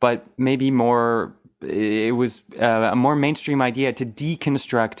 but maybe it was a more mainstream idea to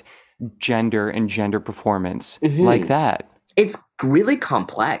deconstruct gender and gender performance Mhm. like that? It's really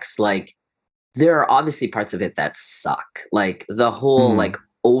complex. Like, there are obviously parts of it that suck. Like the whole Mhm. like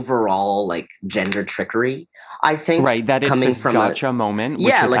overall like gender trickery. I think Right, that it's coming this from gotcha moment, which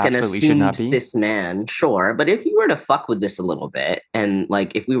yeah, it like an absolutely should assumed not be. cis man, sure. But if you were to fuck with this a little bit, and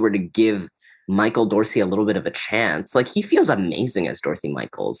like if we were to give Michael Dorsey a little bit of a chance, like he feels amazing as Dorothy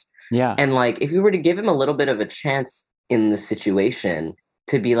Michaels. Yeah. And like if we were to give him a little bit of a chance in the situation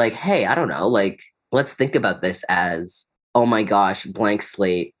to be like, hey, I don't know, like let's think about this as, oh my gosh, blank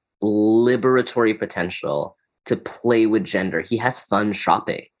slate, liberatory potential to play with gender. He has fun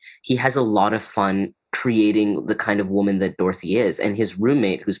shopping. He has a lot of fun creating the kind of woman that Dorothy is. And his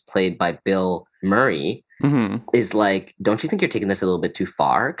roommate, who's played by Bill Murray, hmm is like, don't you think you're taking this a little bit too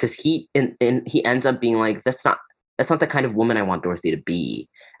far? Because he ends up being like, that's not the kind of woman I want Dorothy to be.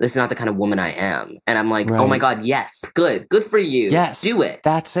 This is not the kind of woman I am. And I'm like, oh my Right. God, yes, good for you. Yes. Do it.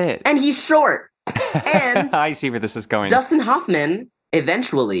 That's it. And he's short. And I see where this is going. Dustin Hoffman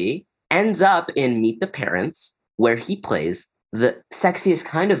eventually ends up in Meet the Parents, where he plays the sexiest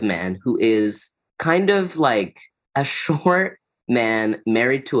kind of man who is kind of like a short man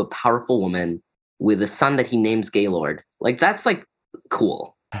married to a powerful woman with a son that he names Gaylord. Like, that's like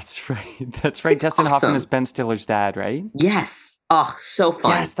cool. That's right. That's right. It's Dustin Hoffman awesome. is Ben Stiller's dad, right? Yes. Oh, so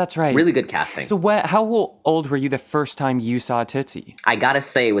fun. Yes, that's right. Really good casting. So how old were you the first time you saw Tootsie? I gotta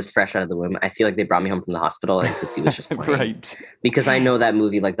say, it was fresh out of the womb. I feel like they brought me home from the hospital and Tootsie was just playing. Right. Because I know that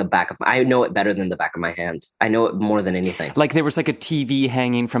movie like the back of I know it better than the back of my hand. I know it more than anything. Like there was like a TV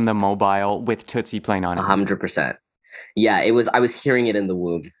hanging from the mobile with Tootsie playing on it. 100%. Yeah, it was. I was hearing it in the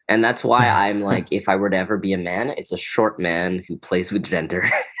womb, and that's why I'm like, if I were to ever be a man, it's a short man who plays with gender.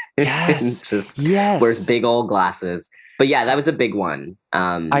 Yes. Just Yes. wears big old glasses. But yeah, that was a big one.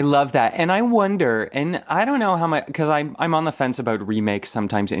 I love that. And I wonder, and I don't know how much, because I'm on the fence about remakes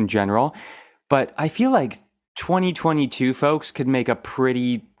sometimes in general, but I feel like 2022 folks could make a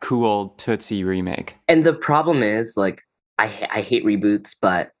pretty cool Tootsie remake. And the problem is, like, I hate reboots,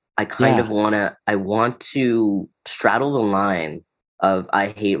 but I kind of I want to straddle the line of I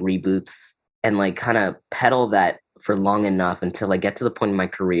hate reboots and like kind of pedal that for long enough until I get to the point in my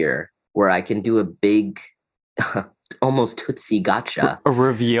career where I can do a big, almost Tootsie gotcha. A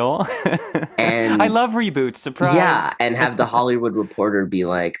reveal. And I love reboots. Surprise. Yeah, and have the Hollywood Reporter be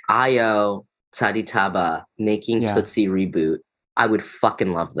like, Ayo Saditaba making Yeah. Tootsie reboot. I would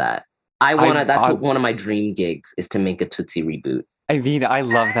fucking love that. That's I- one of my dream gigs is to make a Tootsie reboot. I mean, I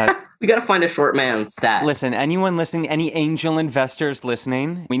love that. We got to find a short man stat. Listen, anyone listening, any angel investors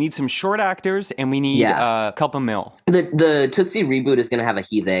listening, we need some short actors and we need Yeah. a couple mil. The Tootsie reboot is going to have a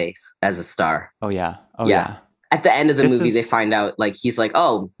He They as a star. Oh, yeah. Oh, Yeah. yeah. At the end of the This movie, they is- find out like he's like,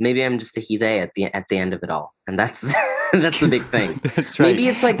 oh, maybe I'm just a He They at the end of it all, and that's that's the big thing. That's right. Maybe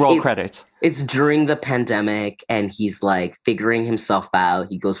it's like roll it's- credits. It's during the pandemic and he's like figuring himself out.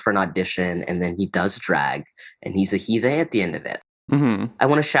 He goes for an audition and then he does drag and he's a He They at the end of it. hmm I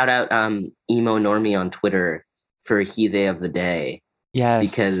want to shout out Emo Normie on Twitter for He They of the Day.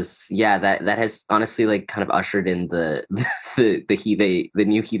 Yes. Because yeah, that has honestly like kind of ushered in the He They, the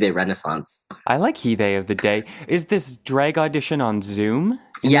new He They renaissance. I like He They of the Day. Is this drag audition on Zoom?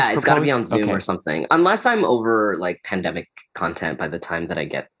 in Yeah, this it's got to be on proposed- Zoom Okay. or something. Unless I'm over like pandemic content by the time that I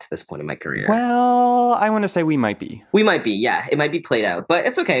get to this point in my career. Well, I want to say we might be. We might be, yeah. It might be played out, but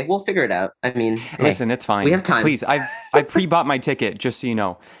it's okay. We'll figure it out. I mean, hey, Listen, it's fine. we have time. Please, I pre-bought my ticket, just so you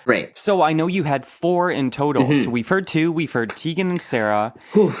know. great. So I know you had 4 in total. Mhm. So we've heard 2. We've heard Tegan and Sarah.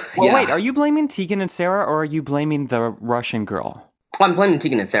 Whew, Well, yeah. wait, are you blaming Tegan and Sarah or are you blaming the Russian girl? Oh, I'm blaming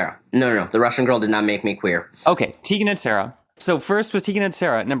Tegan and Sarah. No. The Russian girl did not make me queer. Okay, Tegan and Sarah. So first was Tegan and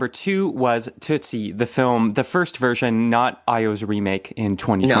Sarah. Number 2 was Tootsie, the film, the first version, not Ayo's remake in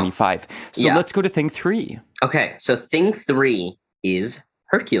 2025. So Yeah. let's go to thing 3. Okay, so thing 3 is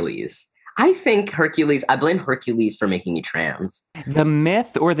Hercules. I think Hercules, I blame Hercules for making me trans. The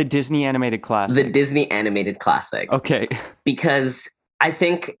myth or the Disney animated classic? The Disney animated classic. Okay. Because I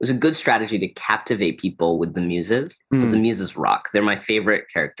think it was a good strategy to captivate people with the muses. Because the muses rock. They're my favorite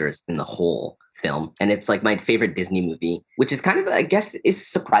characters in the whole film. And it's like my favorite Disney movie, which is kind of, I guess, is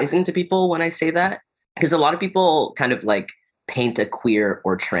surprising to people when I say that. Because a lot of people kind of like paint a queer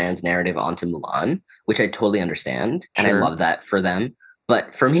or trans narrative onto Mulan, which I totally understand. And Sure. I love that for them.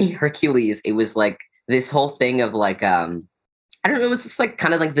 But for me, Hercules, it was like this whole thing of like, I don't know, it was just like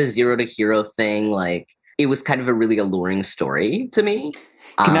kind of like the zero to hero thing. Like it was kind of a really alluring story to me.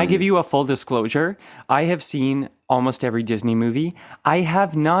 Can I give you a full disclosure? I have seen almost every Disney movie. I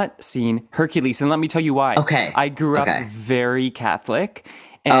have not seen Hercules, and let me tell you why. Okay. I grew up Okay. very Catholic,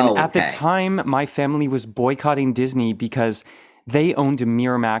 and Oh, at the okay. time, my family was boycotting Disney because they owned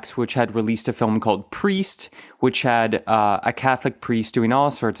Miramax, which had released a film called Priest, which had a Catholic priest doing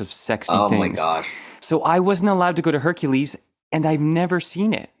all sorts of sexy Oh things. my gosh. So I wasn't allowed to go to Hercules, and I've never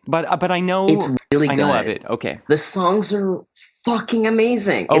seen it. But I know It's really I know of good. it. Okay. The songs are fucking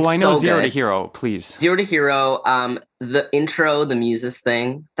amazing. Oh, It's I know so Zero good. to Hero, please. Zero to Hero, the intro, the Muses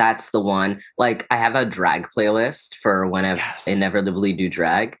thing, that's the one. Like, I have a drag playlist for when I Yes. inevitably do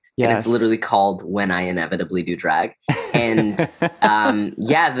drag. And Yes. it's literally called When I Inevitably Do Drag. And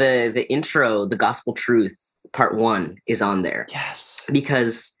the intro, the Gospel Truth, part 1 is on there. Yes.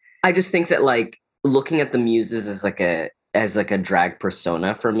 Because I just think that like looking at the Muses as like a drag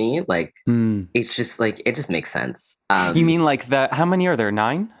persona for me, like Hmm. it's just like it just makes sense. You mean like how many are there?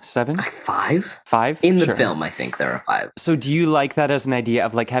 9? 7? like 5? 5? In the Sure. film, I think there are 5. So do you like that as an idea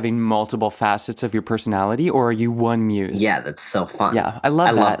of like having multiple facets of your personality, or are you one muse? Yeah, that's so fun. Yeah, I love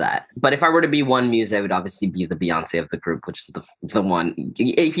I that. love that. But if I were to be one muse, I would obviously be the Beyonce of the group, which is the one.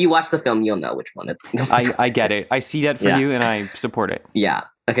 If you watch the film, you'll know which one it's. I get it. I see that for Yeah. you, and I support it. Yeah.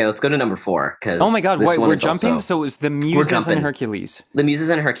 Okay, let's go to number 4. Oh my God, this wait, one we're is jumping? also- So it was the Muses jumping. and Hercules. The Muses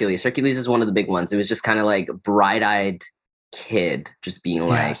and Hercules. Hercules is one of the big ones. It was just kind of like bright-eyed kid just being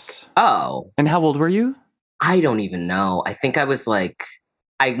like, Yes. oh, And how old were you? I don't even know. I think I was like,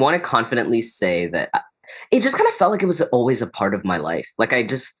 I want to confidently say that it just kind of felt like it was always a part of my life. Like I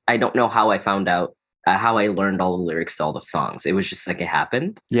don't know how I found out, how I learned all the lyrics to all the songs. It was just like it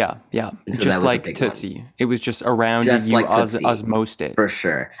happened. Yeah, yeah. And so that Just was a like big one. Tootsie. It was just around Just you, like Tootsie. osmosed it. For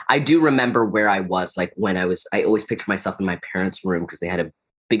sure. I do remember where I was, like when I always picture myself in my parents' room because they had a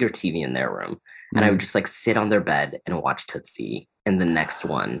bigger TV in their room. And I would just like sit on their bed and watch Tootsie. And the next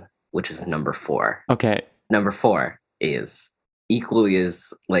one, which is number 4. Okay. Number 4 is equally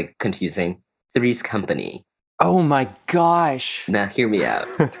as like confusing. Three's Company. Oh my gosh. Now hear me out.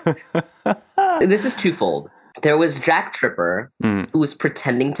 This is twofold. There was Jack Tripper, Mm. who was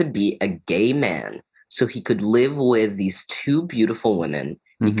pretending to be a gay man so he could live with these 2 beautiful women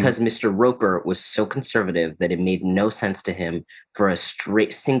Mhm. because Mr. Roper was so conservative that it made no sense to him for a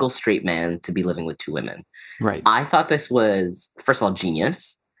single straight man to be living with 2 women. Right. I thought this was, first of all,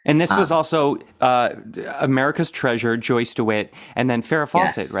 genius. And this was also America's Treasure, Joyce DeWitt, and then Farrah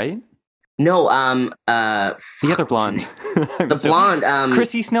Fawcett, Yes. right? No, The other blonde. the blonde,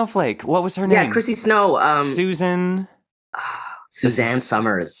 Chrissy Snowflake. What was her yeah, name? Chrissy Snow, Susan. Suzanne is-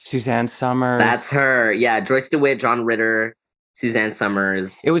 Summers. Suzanne Summers. That's her. Yeah, Joyce DeWitt, John Ritter, Suzanne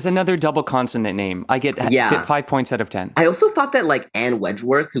Summers. It was another double consonant name. I get Yeah. 5 points out of 10. I also thought that like Anne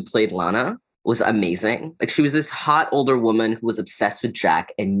Wedgeworth, who played Lana, was amazing. Like she was this hot older woman who was obsessed with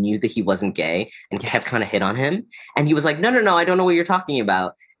Jack and knew that he wasn't gay and kept Yes. trying to hit on him. And he was like, no, I don't know what you're talking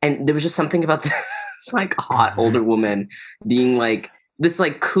about. And there was just something about this like hot older woman being like this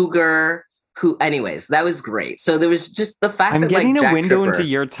like cougar who, anyways, that was great. So there was just the fact I'm that getting like, a Jack window Tripper, into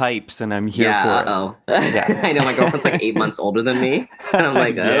your types, and I'm here yeah, for it. oh, Yeah. I know my girlfriend's like 8 months older than me, and I'm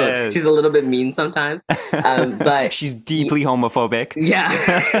like, oh, Yes. she's a little bit mean sometimes. But She's deeply homophobic. yeah,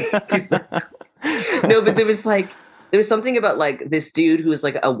 no, but there was something about like this dude who was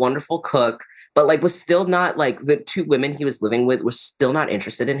like a wonderful cook, but like was still not like the 2 women he was living with were still not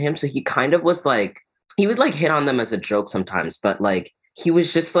interested in him. So he kind of was like he would like hit on them as a joke sometimes, but like he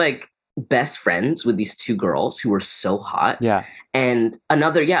was just like best friends with these 2 girls who were so hot. Yeah. And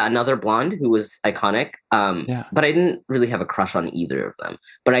another blonde who was iconic. Yeah. But I didn't really have a crush on either of them.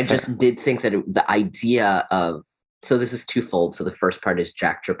 But I just did think that the idea of, so this is twofold. So the first part is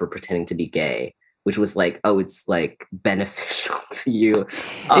Jack Tripper pretending to be gay, which was like, oh, it's like beneficial to you.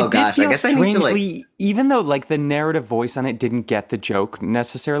 Oh It did gosh, I feel guess I need to like, strangely, even though like the narrative voice on it didn't get the joke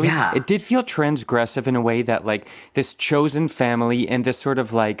necessarily, Yeah. it did feel transgressive in a way that like this chosen family and this sort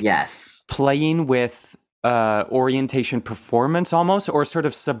of like yes, playing with orientation performance almost, or sort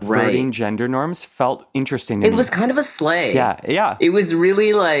of subverting Right. gender norms felt interesting to it me. was kind of a sleigh. Yeah. It was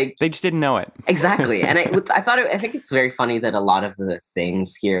really like, They just didn't know it. exactly. And I think it's very funny that a lot of the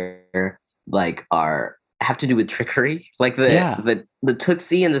things here like have to do with trickery, like the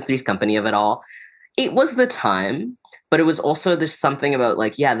Tootsie and the Three's Company of it all. It was the time, but it was also there's something about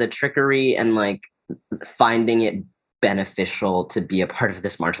like, yeah, the trickery and like finding it beneficial to be a part of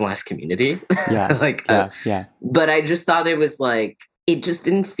this marginalized community. Yeah. like, Yeah. but I just thought it was like, it just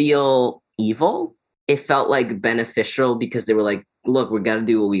didn't feel evil. It felt like beneficial because they were like, look, we got to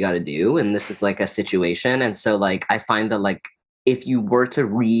do what we got to do. And this is like a situation. And so like, I find that like, if you were to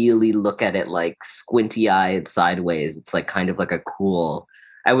really look at it like squinty eyed sideways, it's like kind of like a cool,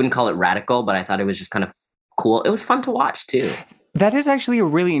 I wouldn't call it radical, but I thought it was just kind of cool. It was fun to watch too. That is actually a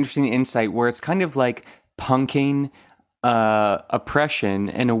really interesting insight where it's kind of like punking oppression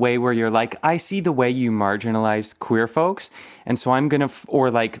in a way where you're like, I see the way you marginalize queer folks, and so I'm gonna or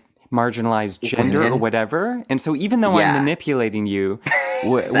like marginalized gender or whatever. And so even though I'm manipulating you,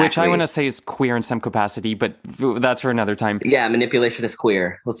 which I want to say is queer in some capacity, but that's for another time. Yeah, manipulation is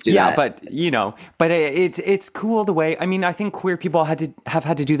queer. Let's do that. Yeah, but it's cool the way. I mean, I think queer people have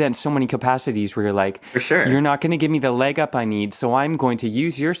had to do that in so many capacities where you're like, for sure, you're not going to give me the leg up I need, so I'm going to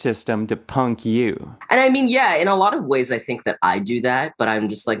use your system to punk you. And I mean, yeah, in a lot of ways, I think that I do that, but I'm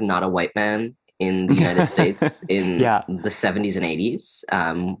just like not a white man in the United States in the 70s and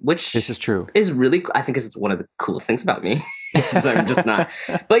 80s, which this is true. Is really, I think, is one of the coolest things about me. I'm just not.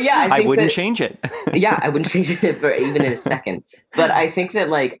 But yeah, I wouldn't change it. Yeah, I wouldn't change it for even in a second. But I think that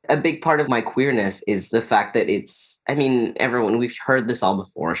like a big part of my queerness is the fact that it's, I mean, we've heard this all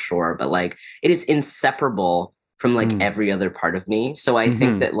before, sure, but like it is inseparable from like every other part of me. So I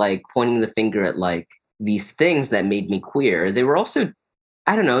think that like pointing the finger at like these things that made me queer, they were also,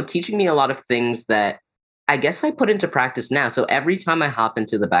 I don't know, teaching me a lot of things that I guess I put into practice now. So every time I hop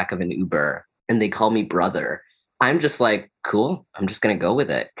into the back of an Uber and they call me brother, I'm just like, cool, I'm just going to go with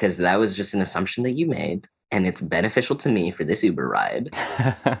it because that was just an assumption that you made. And it's beneficial to me for this Uber ride.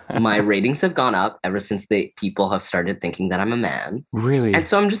 My ratings have gone up ever since people have started thinking that I'm a man. Really? And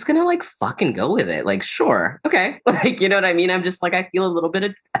so I'm just going to like fucking go with it. Like, sure. Okay. Like, you know what I mean? I'm just like, I feel a little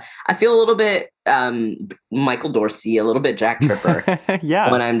bit Michael Dorsey, a little bit Jack Tripper.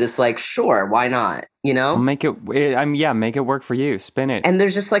 Yeah. When I'm just like, sure, why not? You know? Make it work for you. Spin it. And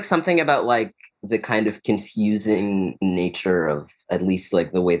there's just like something about like the kind of confusing nature of at least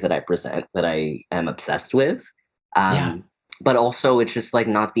like the way that I present that I am obsessed with. But also it's just like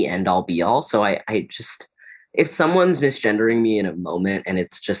not the end all be all. So I just, if someone's misgendering me in a moment and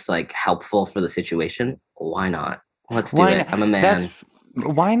it's just like helpful for the situation, why not? Let's do it. I'm a man.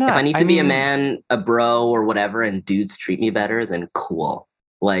 Why not? If I need to be a man, a bro or whatever, and dudes treat me better, then cool.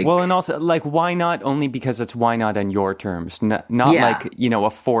 Like, well, and also like, why not? Only because it's why not on your terms, not like, you know, a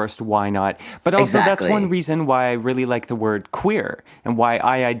forced why not. But also that's one reason why I really like the word queer and why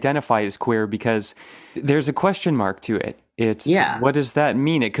I identify as queer, because there's a question mark to it. It's what does that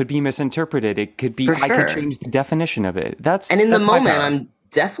mean? It could be misinterpreted. It could be, I could change the definition of it. And in the moment, I'm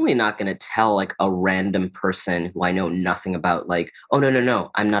definitely not going to tell like a random person who I know nothing about, like, oh, no,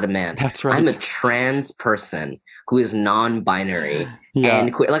 I'm not a man. That's right. I'm a trans person who is non-binary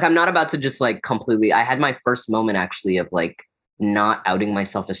and queer. Like, I'm not about to just like completely, I had my first moment actually of like not outing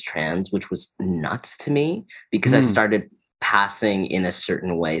myself as trans, which was nuts to me because I started passing in a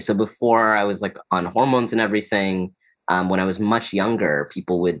certain way. So before I was like on hormones and everything, when I was much younger,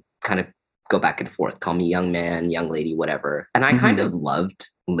 people would kind of go back and forth, call me young man, young lady, whatever. And I kind of loved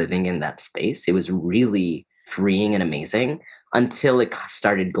living in that space. It was really freeing and amazing until it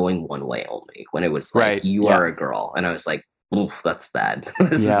started going one way only, when it was like, you are a girl. And I was like, oof, that's bad.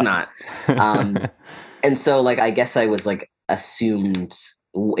 This is not. And so like, I guess I was like assumed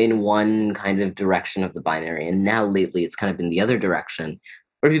in one kind of direction of the binary. And now lately it's kind of been the other direction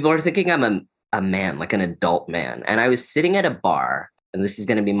where people are thinking I'm a man, like an adult man. And I was sitting at a bar, and this is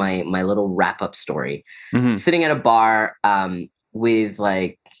going to be my little wrap up story, sitting at a bar with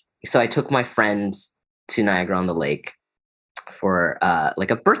like, so I took my friend to Niagara on the Lake for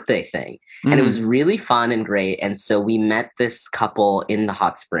like a birthday thing. And it was really fun and great. And so we met this couple in the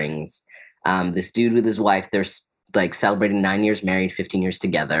hot springs, this dude with his wife. They're like celebrating 9 years married, 15 years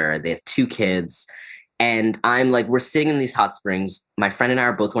together. They have 2 kids. And I'm like, we're sitting in these hot springs. My friend and I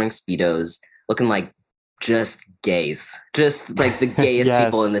are both wearing Speedos, looking like just gays, just like the gayest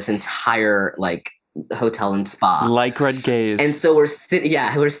people in this entire like hotel and spa, like red gays. And so we're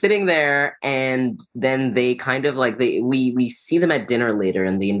sitting there, and then they kind of like we see them at dinner later,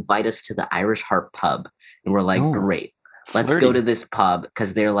 and they invite us to the Irish Harp pub, and we're like, great. Let's go to this pub,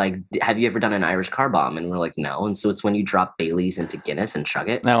 because they're like, have you ever done an Irish car bomb? And we're like, no. And so it's when you drop Baileys into Guinness and chug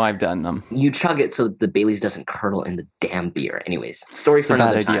it. No, I've done them. You chug it so the Baileys doesn't curdle in the damn beer. Anyways, story for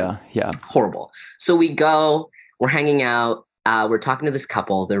another time. Idea. Yeah. Horrible. So we go, we're hanging out. We're talking to this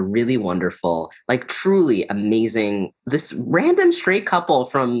couple. They're really wonderful, like truly amazing. This random straight couple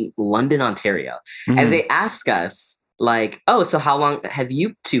from London, Ontario. And they ask us like, oh, so how long have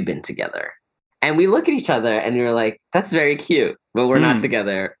you 2 been together? And we look at each other and we're like, that's very cute, but we're not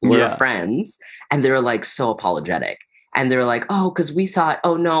together. We're friends. And they're like so apologetic. And they're like, oh, because we thought,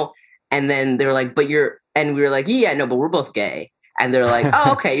 oh no. And then they're like, and we were like, yeah, no, but we're both gay. And they're like,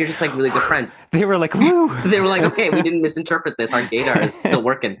 oh, okay, you're just like really good friends. They were like, woo. They were like, okay, we didn't misinterpret this. Our gaydar is still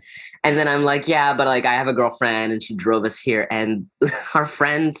working. And then I'm like, yeah, but like I have a girlfriend and she drove us here. And our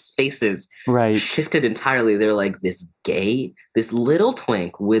friends' faces Right. shifted entirely. They're like, this little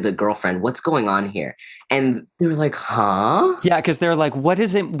twink with a girlfriend. What's going on here? And they were like, huh? Yeah, because they're like, what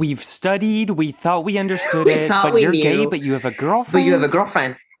is it? We've studied. We thought we understood We it. thought But we you're gay, knew. but you have a girlfriend. But you have a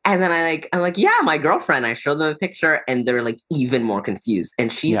girlfriend. And then I'm like, yeah, my girlfriend. I showed them a picture and they're like even more confused.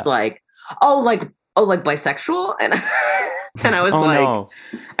 And she's Yeah. like, like bisexual? And and I was no.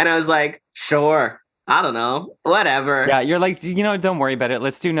 and I was like, sure. I don't know. Whatever. Yeah, you're like, don't worry about it.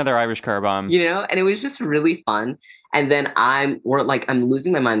 Let's do another Irish car bomb. And it was just really fun. And then I'm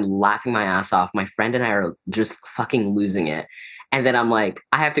losing my mind, laughing my ass off. My friend and I are just fucking losing it. And then I'm like,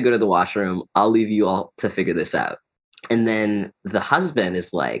 I have to go to the washroom. I'll leave you all to figure this out. And then the husband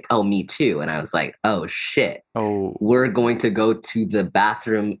is like, oh, me too. And I was like, oh, shit. Oh, We're going to go to the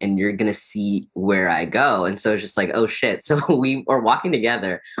bathroom and you're going to see where I go. And so it's just like, oh, shit. So we are walking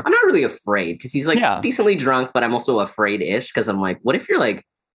together. I'm not really afraid because he's like decently drunk, but I'm also afraid-ish because I'm like, what if you're like,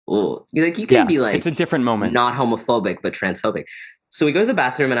 oh, like you can be like, it's a different moment. Not homophobic, but transphobic. So we go to the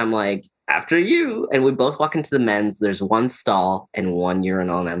bathroom and I'm like, after you. And we both walk into the men's. There's one stall and one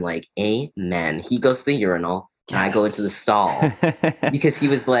urinal. And I'm like, amen. He goes to the urinal. And I go into the stall because he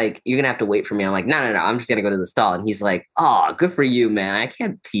was like, you're going to have to wait for me. I'm like, no, I'm just going to go to the stall. And he's like, oh, good for you, man. I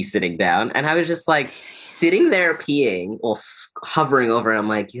can't pee sitting down. And I was just like sitting there peeing or hovering over. And I'm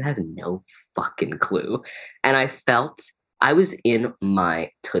like, you have no fucking clue. And I felt I was in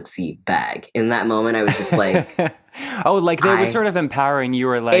my Tootsie bag. In that moment, I was just like. Oh, like they were sort of empowering. You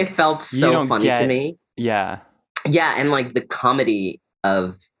were like. It felt so funny to me. Yeah. Yeah. And like the comedy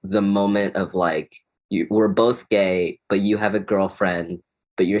of the moment of like, we're both gay, but you have a girlfriend,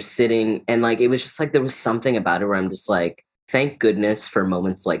 but you're sitting and like, it was just like, there was something about it where I'm just like, thank goodness for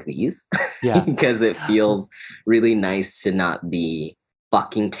moments like these. Yeah. Because it feels really nice to not be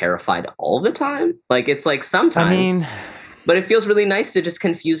fucking terrified all the time. Like, it's like sometimes, but it feels really nice to just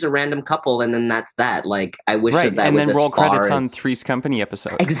confuse a random couple. And then that's that. Like, I wish that and was then roll as far credits as, on Three's Company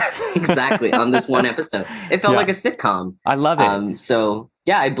episode. Exactly. On this one episode, it felt like a sitcom. I love it. So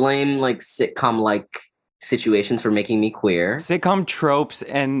yeah, I blame like sitcom-like situations for making me queer. Sitcom tropes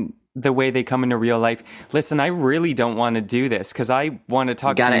and the way they come into real life. Listen, I really don't want to do this because I want to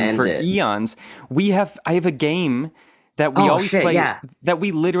talk to you for eons. I have a game that we always play that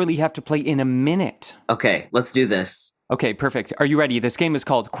we literally have to play in a minute. Okay, let's do this. Okay, perfect. Are you ready? This game is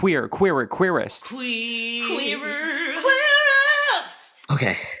called Queer, Queerer, Queerest. Queerest.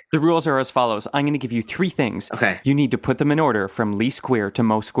 Okay. The rules are as follows. I'm going to give you 3 things. Okay. You need to put them in order from least queer to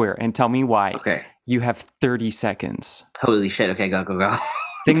most queer and tell me why. Okay. You have 30 seconds. Holy shit. Okay, go.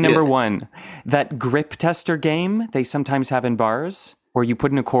 Thing number 1, that grip tester game they sometimes have in bars where you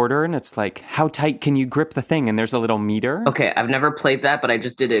put in a quarter and it's like, how tight can you grip the thing? And there's a little meter. Okay, I've never played that, but I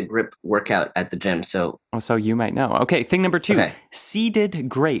just did a grip workout at the gym, so. So you might know. Okay, thing number 2, seeded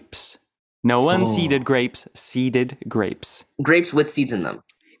grapes. No unseeded grapes, seeded grapes. Grapes with seeds in them.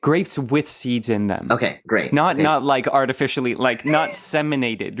 Grapes with seeds in them. Okay, great. Not like artificially, like not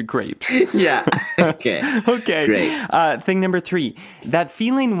seminated grapes. Yeah. Okay. Okay. Great. Thing number 3, that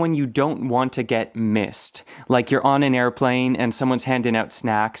feeling when you don't want to get missed. Like you're on an airplane and someone's handing out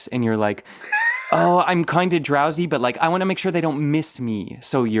snacks and you're like, oh, I'm kind of drowsy, but like I want to make sure they don't miss me.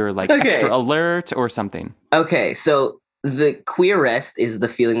 So you're like extra alert or something. Okay, so the queerest is the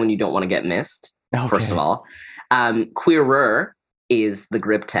feeling when you don't want to get missed, first of all. Queerer is the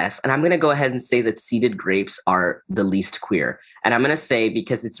grip test. And I'm going to go ahead and say that seeded grapes are the least queer. And I'm going to say,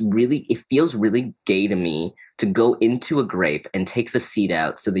 because it feels really gay to me to go into a grape and take the seed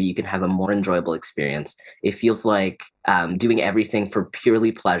out so that you can have a more enjoyable experience. It feels like doing everything for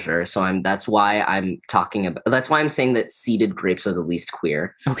purely pleasure. So that's why I'm saying that seeded grapes are the least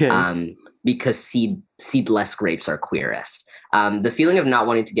queer. Okay. Because seedless grapes are queerest. The feeling of not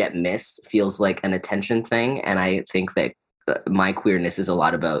wanting to get missed feels like an attention thing. And I think that my queerness is a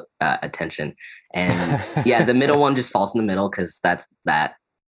lot about attention. And yeah, the middle one just falls in the middle because that's that.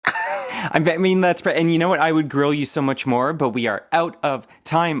 I mean, and you know what? I would grill you so much more, but we are out of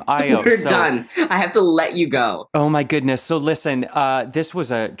time, Io. We're done. I have to let you go. Oh my goodness. So listen, this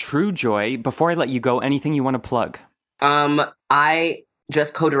was a true joy. Before I let you go, anything you want to plug? I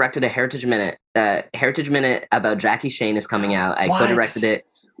just co-directed a Heritage Minute. Heritage Minute about Jackie Shane is coming out. I co-directed it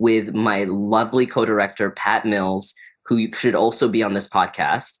with my lovely co-director, Pat Mills, who should also be on this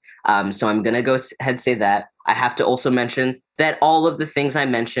podcast. So I'm going to go ahead and say that. I have to also mention that all of the things I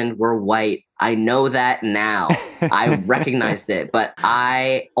mentioned were white. I know that now. I recognized it, but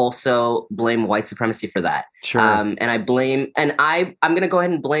I also blame white supremacy for that. Sure. I'm going to go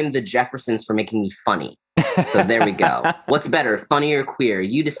ahead and blame the Jeffersons for making me funny. So there we go. What's better, funny or queer?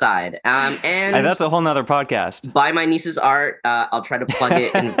 You decide. And that's a whole nother podcast. Buy my niece's art. I'll try to plug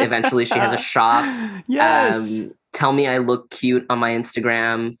it, and eventually she has a shop. Yes. Tell me I look cute on my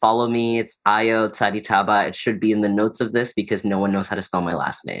Instagram. Follow me. It's Ayo Taditaba. It should be in the notes of this because no one knows how to spell my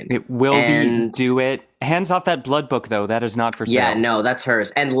last name. It will be. Do it. Hands off that blood book, though. That is not for sale. Yeah, no, that's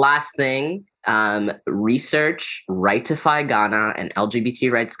hers. And last thing, research Rightify Ghana and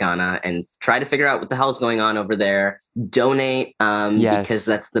LGBT Rights Ghana and try to figure out what the hell is going on over there. Donate because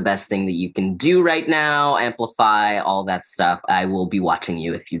that's the best thing that you can do right now. Amplify all that stuff. I will be watching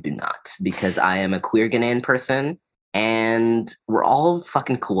you if you do not, because I am a queer Ghanaian person and we're all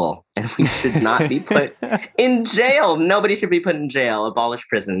fucking cool and we should not be put in jail. Nobody should be put in jail. Abolish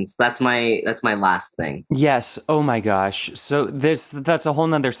prisons. That's my last thing. Yes. Oh my gosh. So that's a whole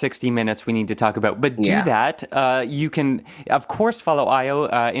nother 60 minutes we need to talk about. But do that. You can, of course, follow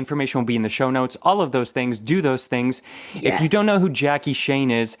Ayo. Information will be in the show notes. All of those things. Do those things. Yes. If you don't know who Jackie Shane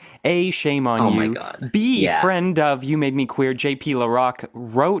is, A, shame on you. Oh my God. B, friend of You Made Me Queer, JP LaRock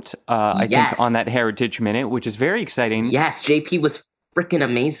wrote, I think, on that Heritage Minute, which is very exciting. Yes, JP was freaking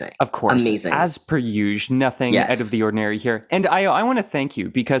amazing. Of course. Amazing. As per usual, nothing out of the ordinary here. And I want to thank you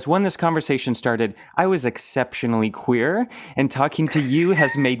because when this conversation started, I was exceptionally queer and talking to you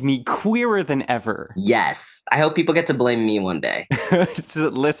has made me queerer than ever. Yes. I hope people get to blame me one day. So,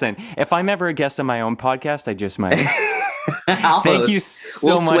 listen, if I'm ever a guest on my own podcast, I just might. Thank you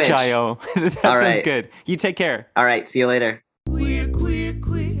so much, Ayo. That sounds good. You take care. All right. See you later. Queer, queer,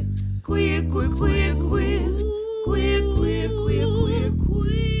 queer, queer, queer, queer, queer.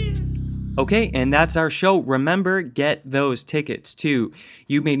 Okay, and that's our show. Remember, get those tickets to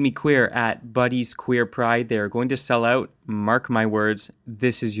You Made Me Queer at Buddy's Queer Pride. They're going to sell out. Mark my words,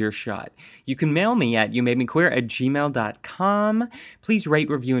 this is your shot. You can mail me at youmademequeer@gmail.com. Please rate,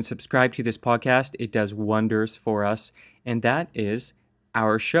 review, and subscribe to this podcast. It does wonders for us. And that is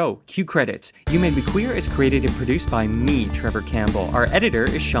our show. Cue credits. You Made Me Queer is created and produced by me, Trevor Campbell. Our editor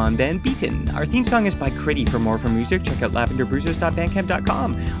is Sean Van Beaton. Our theme song is by Critty. For more from music, check out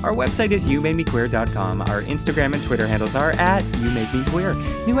lavenderbruises.bandcamp.com. Our website is youmademequeer.com. Our Instagram and Twitter handles are at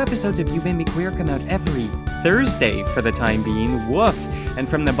YouMadeMeQueer. New episodes of You Made Me Queer come out every Thursday for the time being. Woof! And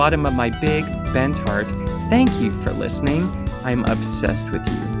from the bottom of my big, bent heart, thank you for listening. I'm obsessed with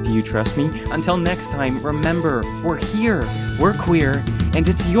you. Do you trust me? Until next time, remember, we're here, we're queer, and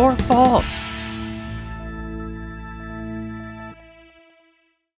it's your fault.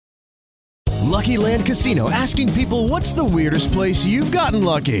 Lucky Land Casino, asking people, what's the weirdest place you've gotten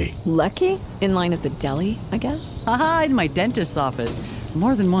lucky? Lucky? In line at the deli, I guess? Aha, in my dentist's office.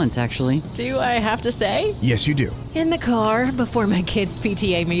 More than once, actually. Do I have to say? Yes, you do. In the car before my kids'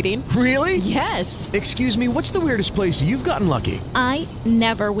 PTA meeting. Really? Yes. Excuse me, what's the weirdest place you've gotten lucky? I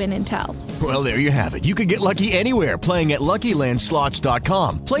never win and tell. Well, there you have it. You can get lucky anywhere, playing at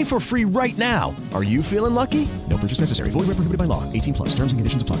LuckyLandSlots.com. Play for free right now. Are you feeling lucky? No purchase necessary. Void where prohibited by law. 18+. Terms and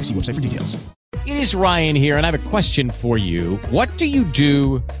conditions apply. See website for details. It is Ryan here, and I have a question for you. What do you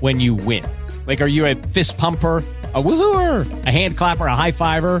do when you win? Like, are you a fist pumper, a woohooer, a hand clapper, a high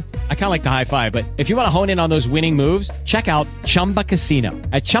fiver? I kind of like the high five, but if you want to hone in on those winning moves, check out Chumba Casino.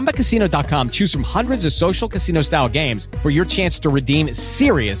 At ChumbaCasino.com, choose from hundreds of social casino-style games for your chance to redeem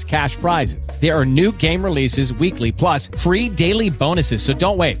serious cash prizes. There are new game releases weekly, plus free daily bonuses. So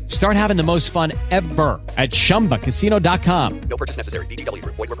don't wait. Start having the most fun ever at ChumbaCasino.com. No purchase necessary. VGW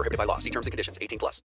Group. Void where prohibited by law. See terms and conditions. 18+.